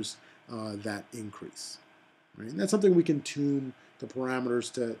captures that increase. Right? And that's something we can tune the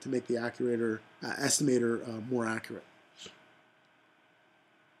parameters to make the estimator more accurate.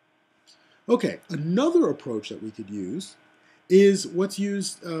 Okay, another approach that we could use is what's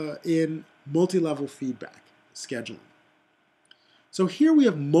used in multi-level feedback scheduling. So here we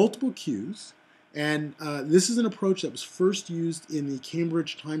have multiple queues, and this is an approach that was first used in the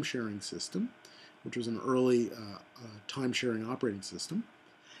Cambridge time-sharing system, which was an early time-sharing operating system.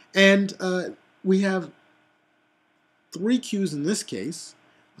 And we have 3 queues in this case,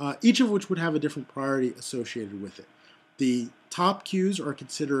 each of which would have a different priority associated with it. The top queues are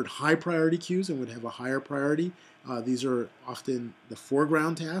considered high priority queues and would have a higher priority. These are often the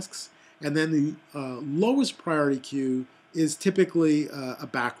foreground tasks. And then the lowest priority queue is typically a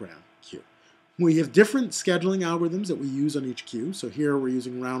background queue. We have different scheduling algorithms that we use on each queue. So here we're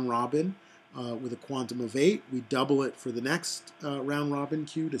using round robin with a quantum of 8. We double it for the next round robin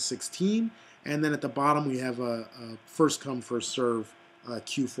queue to 16. And then at the bottom we have a first come, first serve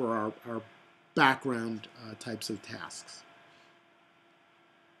queue for our background types of tasks.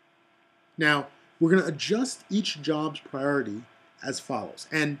 Now, we're going to adjust each job's priority as follows.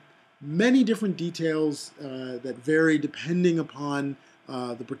 And many different details that vary depending upon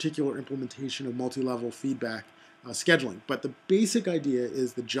the particular implementation of multi-level feedback scheduling. But the basic idea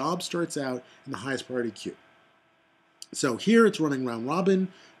is the job starts out in the highest priority queue. So here it's running round robin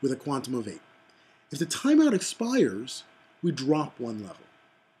with a quantum of 8. If the timeout expires, we drop one level.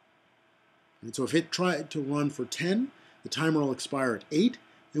 And so if it tried to run for 10, the timer will expire at 8,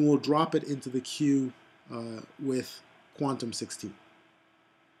 and we'll drop it into the queue with quantum 16.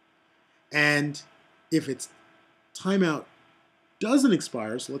 And if its timeout doesn't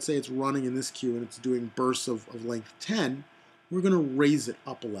expire, so let's say it's running in this queue and it's doing bursts of length 10, we're going to raise it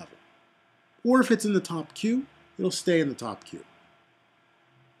up a level. Or if it's in the top queue, it'll stay in the top queue.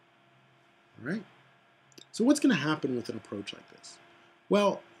 All right? So what's going to happen with an approach like this?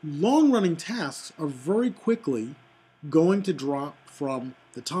 Well, long-running tasks are very quickly going to drop from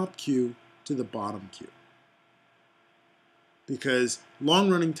the top queue to the bottom queue, because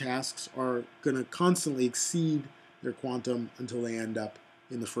long-running tasks are going to constantly exceed their quantum until they end up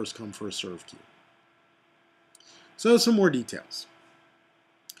in the first come, first serve queue. So some more details.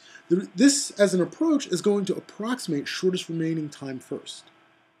 This, as an approach, is going to approximate shortest remaining time first.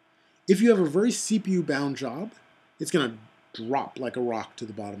 If you have a very CPU-bound job, it's going to drop like a rock to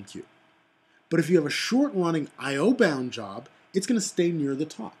the bottom queue. But if you have a short-running I/O-bound job, it's going to stay near the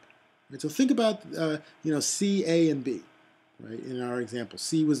top. Right? So think about C, A, and B. Right? In our example,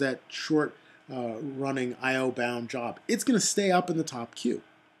 C was that short-running I/O-bound job. It's going to stay up in the top queue.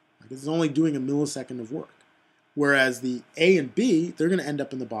 Right? It's only doing a millisecond of work. Whereas the A and B, they're going to end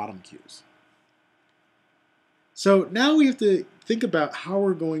up in the bottom queues. So now we have to think about how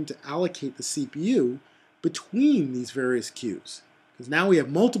we're going to allocate the CPU between these various queues, because now we have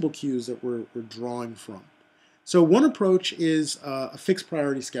multiple queues that we're drawing from. So one approach is a fixed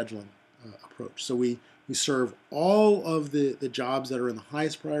priority scheduling approach. So we serve all of the jobs that are in the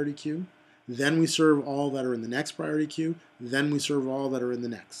highest priority queue, then we serve all that are in the next priority queue, then we serve all that are in the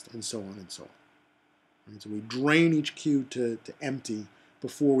next, and so on and so on. Right? So we drain each queue to empty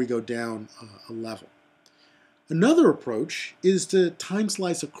before we go down a level. Another approach is to time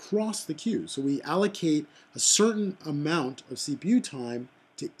slice across the queue. So we allocate a certain amount of CPU time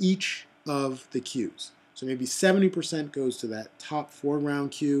to each of the queues. So maybe 70% goes to that top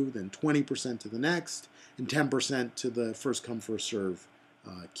foreground queue, then 20% to the next, and 10% to the first come, first serve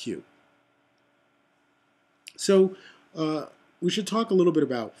queue. So we should talk a little bit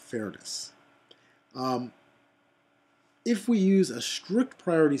about fairness. If we use a strict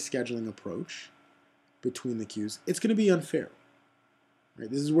priority scheduling approach between the queues, it's going to be unfair. Right?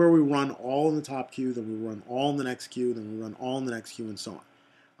 This is where we run all in the top queue, then we run all in the next queue, then we run all in the next queue, and so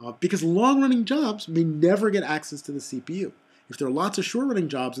on. Because long-running jobs may never get access to the CPU. If there are lots of short-running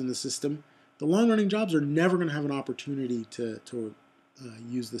jobs in the system, the long-running jobs are never going to have an opportunity to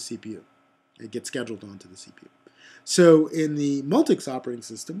use the CPU. It gets scheduled onto the CPU. So in the Multics operating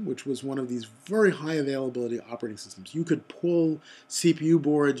system, which was one of these very high availability operating systems, you could pull CPU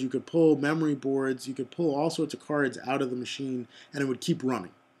boards, you could pull memory boards, you could pull all sorts of cards out of the machine, and it would keep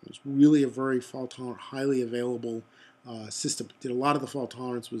running. It was really a very fault-tolerant, highly available system. A lot of the fault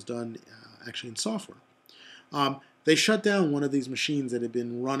tolerance was done actually in software. They shut down one of these machines that had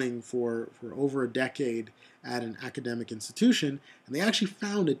been running for over a decade at an academic institution, and they actually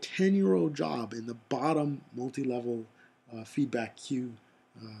found a 10-year-old job in the bottom multi-level feedback queue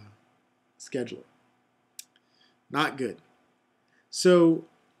scheduler. Not good. So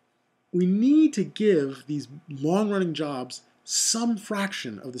we need to give these long-running jobs some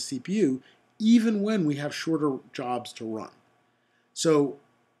fraction of the CPU, even when we have shorter jobs to run. So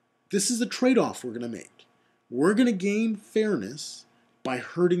this is a trade-off we're going to make. We're going to gain fairness by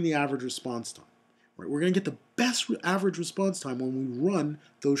hurting the average response time. Right? We're going to get the best average response time when we run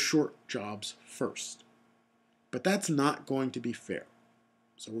those short jobs first. But that's not going to be fair.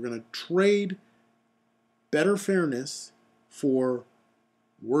 So we're going to trade better fairness for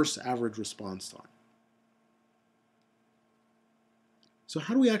worse average response time. So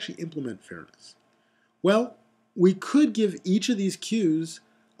how do we actually implement fairness? Well, we could give each of these queues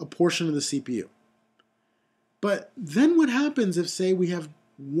a portion of the CPU. But then what happens if, say, we have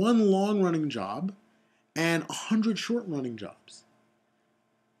one long-running job and 100 short-running jobs?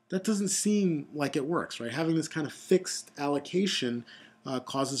 That doesn't seem like it works, right? Having this kind of fixed allocation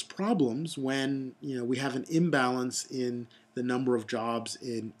causes problems when we have an imbalance in the number of jobs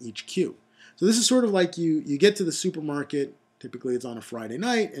in each queue. So this is sort of like you get to the supermarket, typically it's on a Friday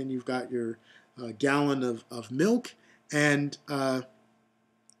night, and you've got your gallon of milk, and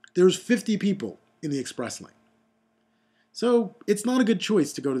there's 50 people in the express lane. So it's not a good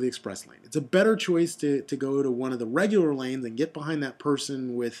choice to go to the express lane. It's a better choice to go to one of the regular lanes and get behind that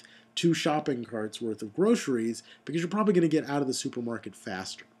person with 2 shopping carts worth of groceries, because you're probably going to get out of the supermarket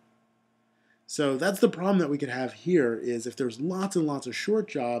faster. So that's the problem that we could have here, is if there's lots and lots of short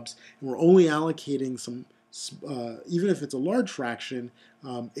jobs and we're only allocating some, even if it's a large fraction,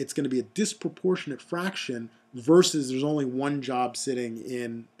 it's going to be a disproportionate fraction versus there's only one job sitting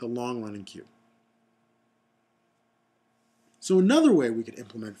in the long-running queue. So another way we could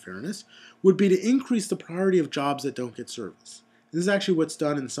implement fairness would be to increase the priority of jobs that don't get service. This is actually what's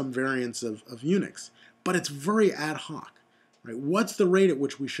done in some variants of Unix, but it's very ad hoc. Right? What's the rate at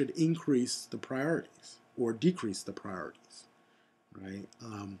which we should increase the priorities or decrease the priorities? Right?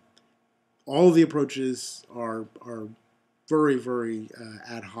 All of the approaches are very, very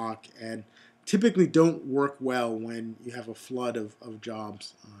ad hoc and typically don't work well when you have a flood of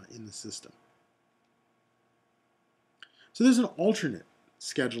jobs in the system. So there's an alternate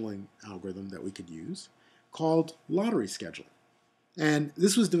scheduling algorithm that we could use called lottery scheduling. And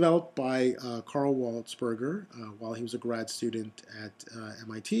this was developed by Carl Waltzberger while he was a grad student at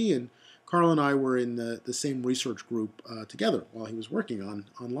MIT, and Carl and I were in the same research group together while he was working on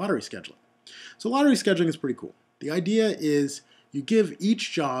lottery scheduling. So lottery scheduling is pretty cool. The idea is you give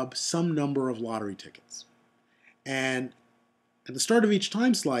each job some number of lottery tickets. And at the start of each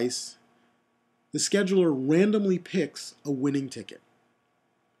time slice, the scheduler randomly picks a winning ticket.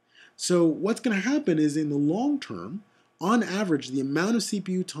 So what's going to happen is, in the long term, on average, the amount of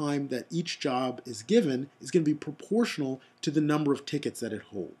CPU time that each job is given is going to be proportional to the number of tickets that it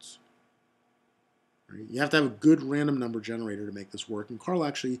holds. Right? You have to have a good random number generator to make this work, and Carl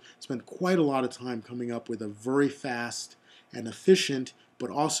actually spent quite a lot of time coming up with a very fast and efficient, but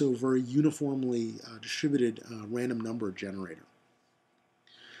also very uniformly distributed random number generator.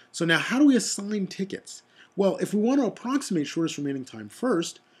 So now, how do we assign tickets? Well, if we want to approximate shortest remaining time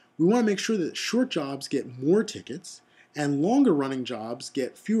first, we want to make sure that short jobs get more tickets and longer running jobs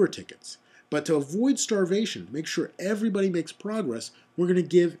get fewer tickets. But to avoid starvation, to make sure everybody makes progress, we're going to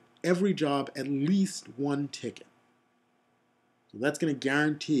give every job at least one ticket. So that's going to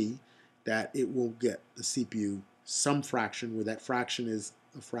guarantee that it will get the CPU some fraction, where that fraction is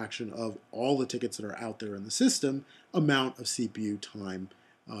a fraction of all the tickets that are out there in the system, amount of CPU time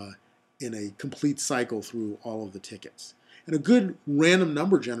in a complete cycle through all of the tickets. And a good random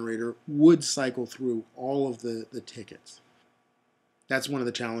number generator would cycle through all of the tickets. That's one of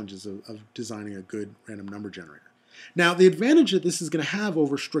the challenges of designing a good random number generator. Now, the advantage that this is going to have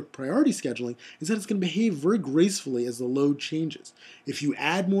over strict priority scheduling is that it's going to behave very gracefully as the load changes. If you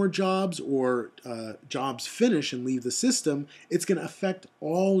add more jobs or jobs finish and leave the system, it's going to affect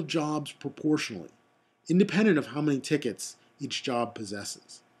all jobs proportionally, independent of how many tickets each job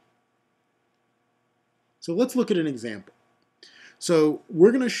possesses. So let's look at an example. So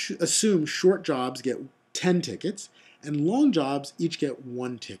we're going to assume short jobs get 10 tickets and long jobs each get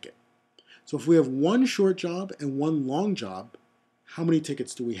 1 ticket. So if we have one short job and one long job, how many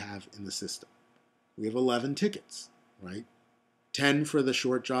tickets do we have in the system? We have 11 tickets, right? 10 for the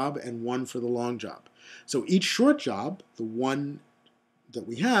short job and 1 for the long job. So each short job, the one that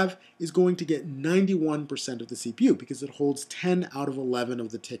we have, is going to get 91% of the CPU because it holds 10 out of 11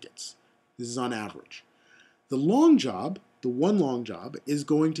 of the tickets. This is on average. The long job, the one long job, is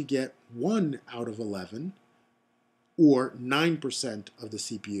going to get 1 out of 11, or 9% of the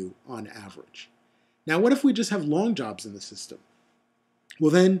CPU on average. Now, what if we just have long jobs in the system?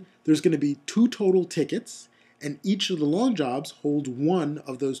 Well, then there's going to be 2 total tickets, and each of the long jobs holds 1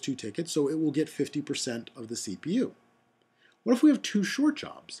 of those 2 tickets, so it will get 50% of the CPU. What if we have 2 short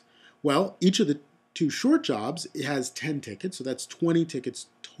jobs? Well, each of the 2 short jobs, it has 10 tickets, so that's 20 tickets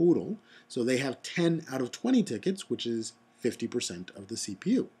total. So they have 10 out of 20 tickets, which is 50% of the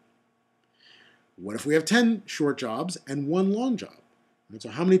CPU. What if we have 10 short jobs and 1 long job? And so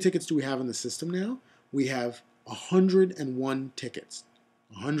how many tickets do we have in the system now? We have 101 tickets.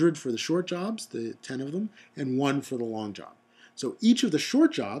 100 for the short jobs, the 10 of them, and 1 for the long job. So each of the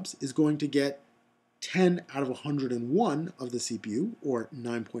short jobs is going to get 10 out of 101 of the CPU, or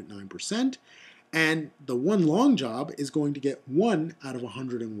 9.9%, and the one long job is going to get 1 out of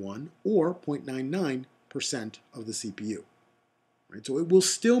 101, or 0.99% of the CPU. Right? So it will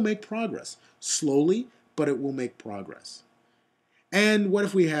still make progress, slowly, but it will make progress. And what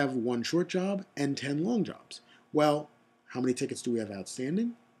if we have one short job and 10 long jobs? Well, how many tickets do we have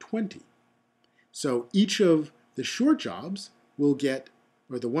outstanding? 20. So each of the short jobs will get,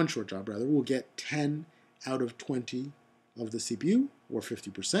 or the one short job rather, will get 10 out of 20 of the CPU, or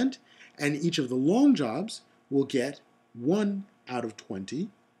 50%, and each of the long jobs will get 1 out of 20,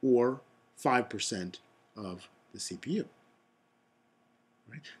 or 5% of the CPU.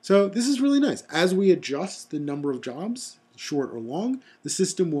 Right? So this is really nice. As we adjust the number of jobs, short or long, the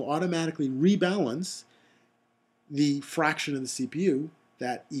system will automatically rebalance the fraction of the CPU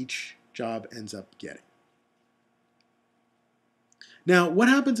that each job ends up getting. Now, what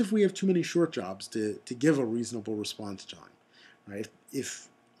happens if we have too many short jobs to give a reasonable response time? Right? If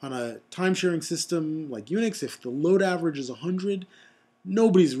on a time-sharing system like Unix, if the load average is 100,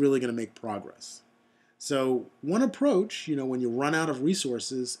 nobody's really going to make progress. So one approach, when you run out of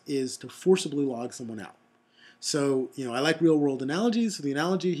resources, is to forcibly log someone out. So, I like real-world analogies. So the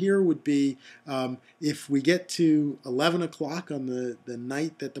analogy here would be if we get to 11 o'clock on the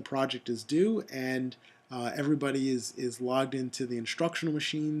night that the project is due, and everybody is logged into the instructional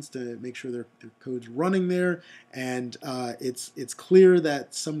machines to make sure their code's running there, and it's clear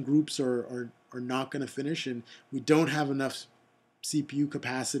that some groups are not going to finish, and we don't have enough CPU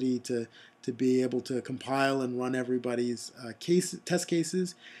capacity to be able to compile and run everybody's test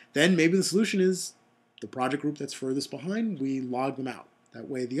cases, then maybe the solution is the project group that's furthest behind, we log them out. That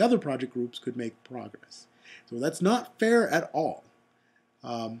way the other project groups could make progress. So that's not fair at all.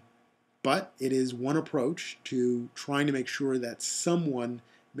 But it is one approach to trying to make sure that someone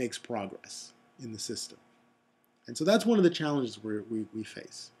makes progress in the system. And so that's one of the challenges we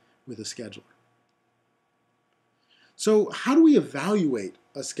face with a scheduler. So how do we evaluate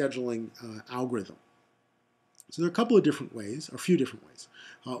a scheduling algorithm? So there are a couple of different ways, or a few different ways.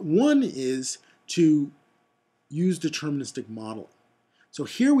 One is to use deterministic modeling. So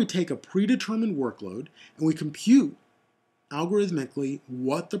here we take a predetermined workload and we compute algorithmically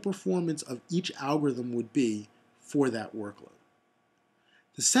what the performance of each algorithm would be for that workload.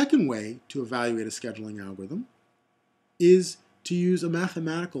 The second way to evaluate a scheduling algorithm is to use a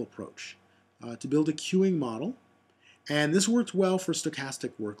mathematical approach to build a queuing model. And this works well for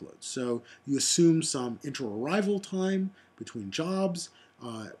stochastic workloads. So you assume some inter-arrival time between jobs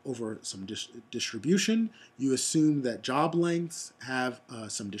over some distribution. You assume that job lengths have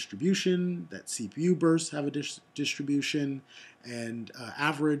some distribution, that CPU bursts have a distribution and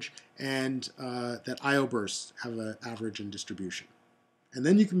average, and that I/O bursts have an average and distribution. And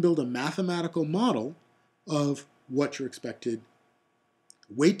then you can build a mathematical model of what your expected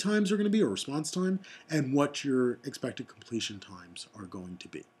wait times are going to be, or response time, and what your expected completion times are going to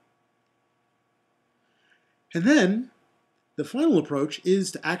be. And then the final approach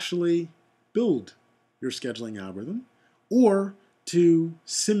is to actually build your scheduling algorithm or to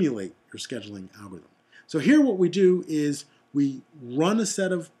simulate your scheduling algorithm. So here what we do is we run a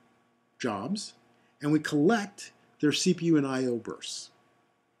set of jobs and we collect their CPU and I/O bursts.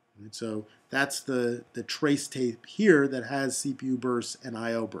 And so that's the trace tape here that has CPU bursts and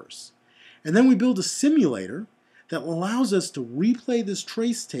I/O bursts. And then we build a simulator that allows us to replay this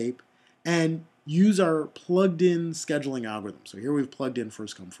trace tape and use our plugged-in scheduling algorithm. So here we've plugged in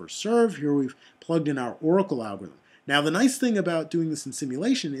first come, first serve. Here we've plugged in our Oracle algorithm. Now the nice thing about doing this in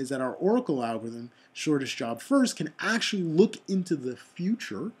simulation is that our Oracle algorithm, shortest job first, can actually look into the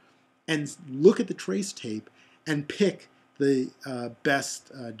future and look at the trace tape and pick the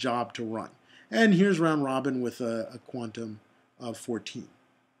best job to run. And here's round robin with a quantum of 14.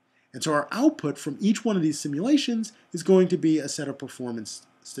 And so our output from each one of these simulations is going to be a set of performance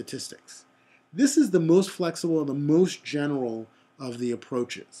statistics. This is the most flexible and the most general of the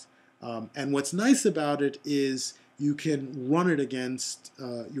approaches. And what's nice about it is you can run it against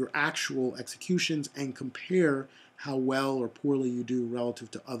your actual executions and compare how well or poorly you do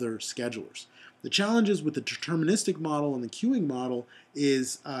relative to other schedulers. The challenges with the deterministic model and the queuing model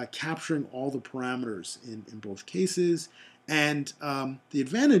is capturing all the parameters in both cases. And the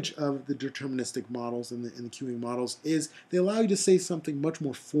advantage of the deterministic models and the queuing models is they allow you to say something much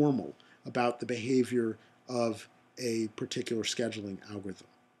more formal about the behavior of a particular scheduling algorithm.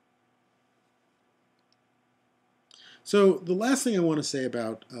 So the last thing I want to say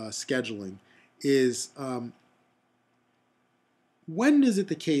about scheduling is when is it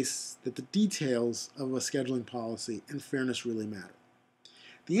the case that the details of a scheduling policy and fairness really matter?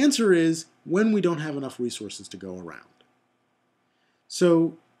 The answer is when we don't have enough resources to go around.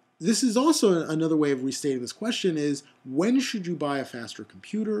 So this is also another way of restating this question is when should you buy a faster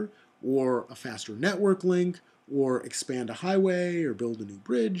computer or a faster network link, or expand a highway, or build a new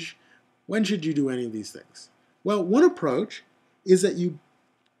bridge? When should you do any of these things? Well, one approach is that you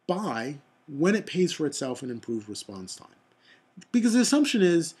buy when it pays for itself in improved response time. Because the assumption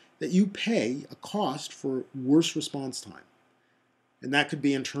is that you pay a cost for worse response time. And that could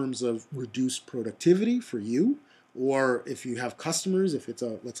be in terms of reduced productivity for you, or if you have customers, if it's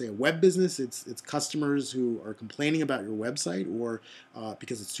let's say a web business, it's customers who are complaining about your website, or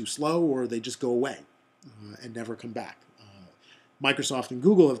because it's too slow, or they just go away and never come back. Microsoft and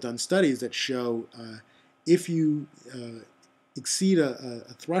Google have done studies that show if you exceed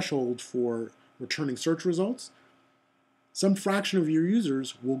a threshold for returning search results, some fraction of your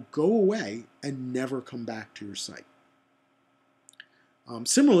users will go away and never come back to your site.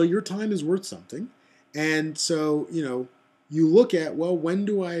 Similarly, your time is worth something. And so, you look at, well, when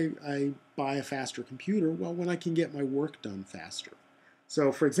do I buy a faster computer? Well, when I can get my work done faster.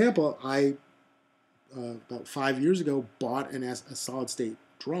 So, for example, I, about 5 years ago, bought a solid-state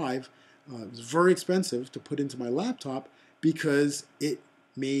drive. It was very expensive to put into my laptop because it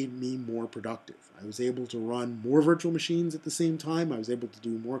made me more productive. I was able to run more virtual machines at the same time. I was able to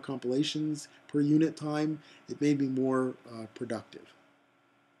do more compilations per unit time. It made me more productive.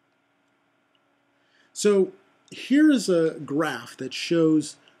 So here is a graph that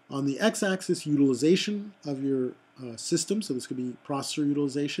shows on the x-axis utilization of your system, so this could be processor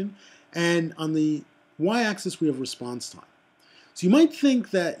utilization, and on the y-axis we have response time. So you might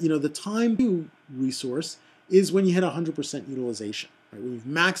think that the time to resource is when you hit 100% utilization, right? When you've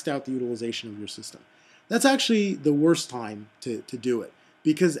maxed out the utilization of your system. That's actually the worst time to do it,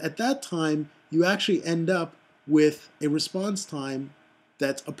 because at that time you actually end up with a response time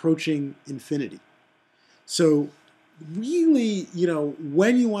that's approaching infinity. So really,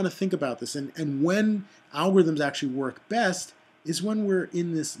 when you want to think about this and when algorithms actually work best is when we're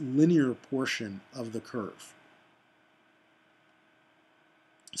in this linear portion of the curve.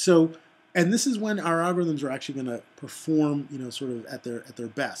 So, and this is when our algorithms are actually going to perform, sort of at their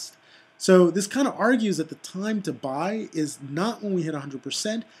best. So this kind of argues that the time to buy is not when we hit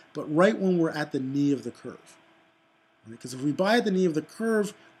 100%, but right when we're at the knee of the curve. Because if we buy at the knee of the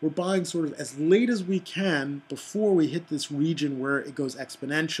curve, we're buying sort of as late as we can before we hit this region where it goes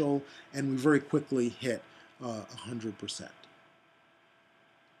exponential and we very quickly hit 100%.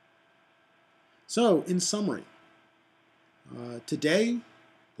 So, in summary, today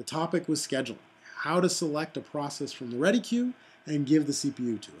the topic was scheduling. How to select a process from the ready queue and give the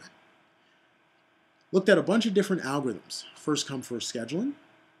CPU to it. Looked at a bunch of different algorithms. First come, first scheduling.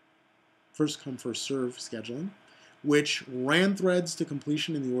 First come, first serve scheduling, which ran threads to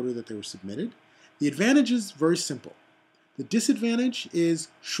completion in the order that they were submitted. The advantage is very simple. The disadvantage is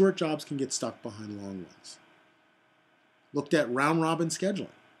short jobs can get stuck behind long ones. Looked at round-robin scheduling.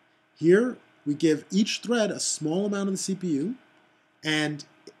 Here, we give each thread a small amount of the CPU and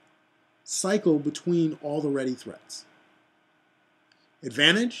cycle between all the ready threads.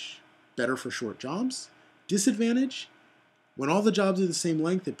 Advantage, better for short jobs. Disadvantage, when all the jobs are the same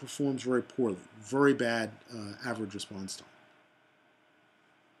length, it performs very poorly, very bad average response time.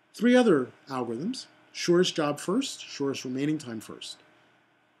 3 other algorithms: shortest job first, shortest remaining time first.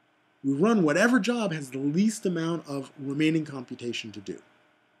 We run whatever job has the least amount of remaining computation to do.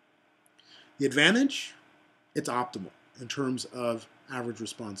 The advantage, it's optimal in terms of average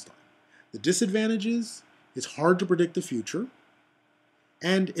response time. The disadvantage is it's hard to predict the future,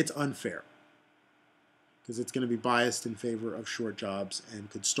 and it's unfair, because it's going to be biased in favor of short jobs and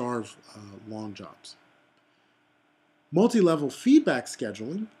could starve long jobs. Multi-level feedback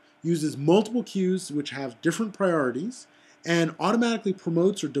scheduling uses multiple queues which have different priorities and automatically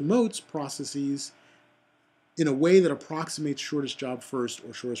promotes or demotes processes in a way that approximates shortest job first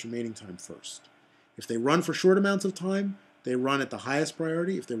or shortest remaining time first. If they run for short amounts of time, they run at the highest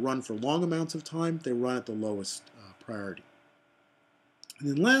priority. If they run for long amounts of time, they run at the lowest priority. And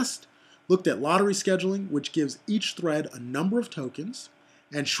then last, looked at lottery scheduling, which gives each thread a number of tokens,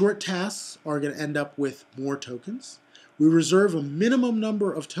 and short tasks are going to end up with more tokens. We reserve a minimum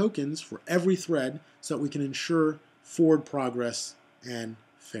number of tokens for every thread so that we can ensure forward progress and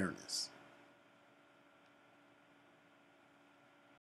fairness.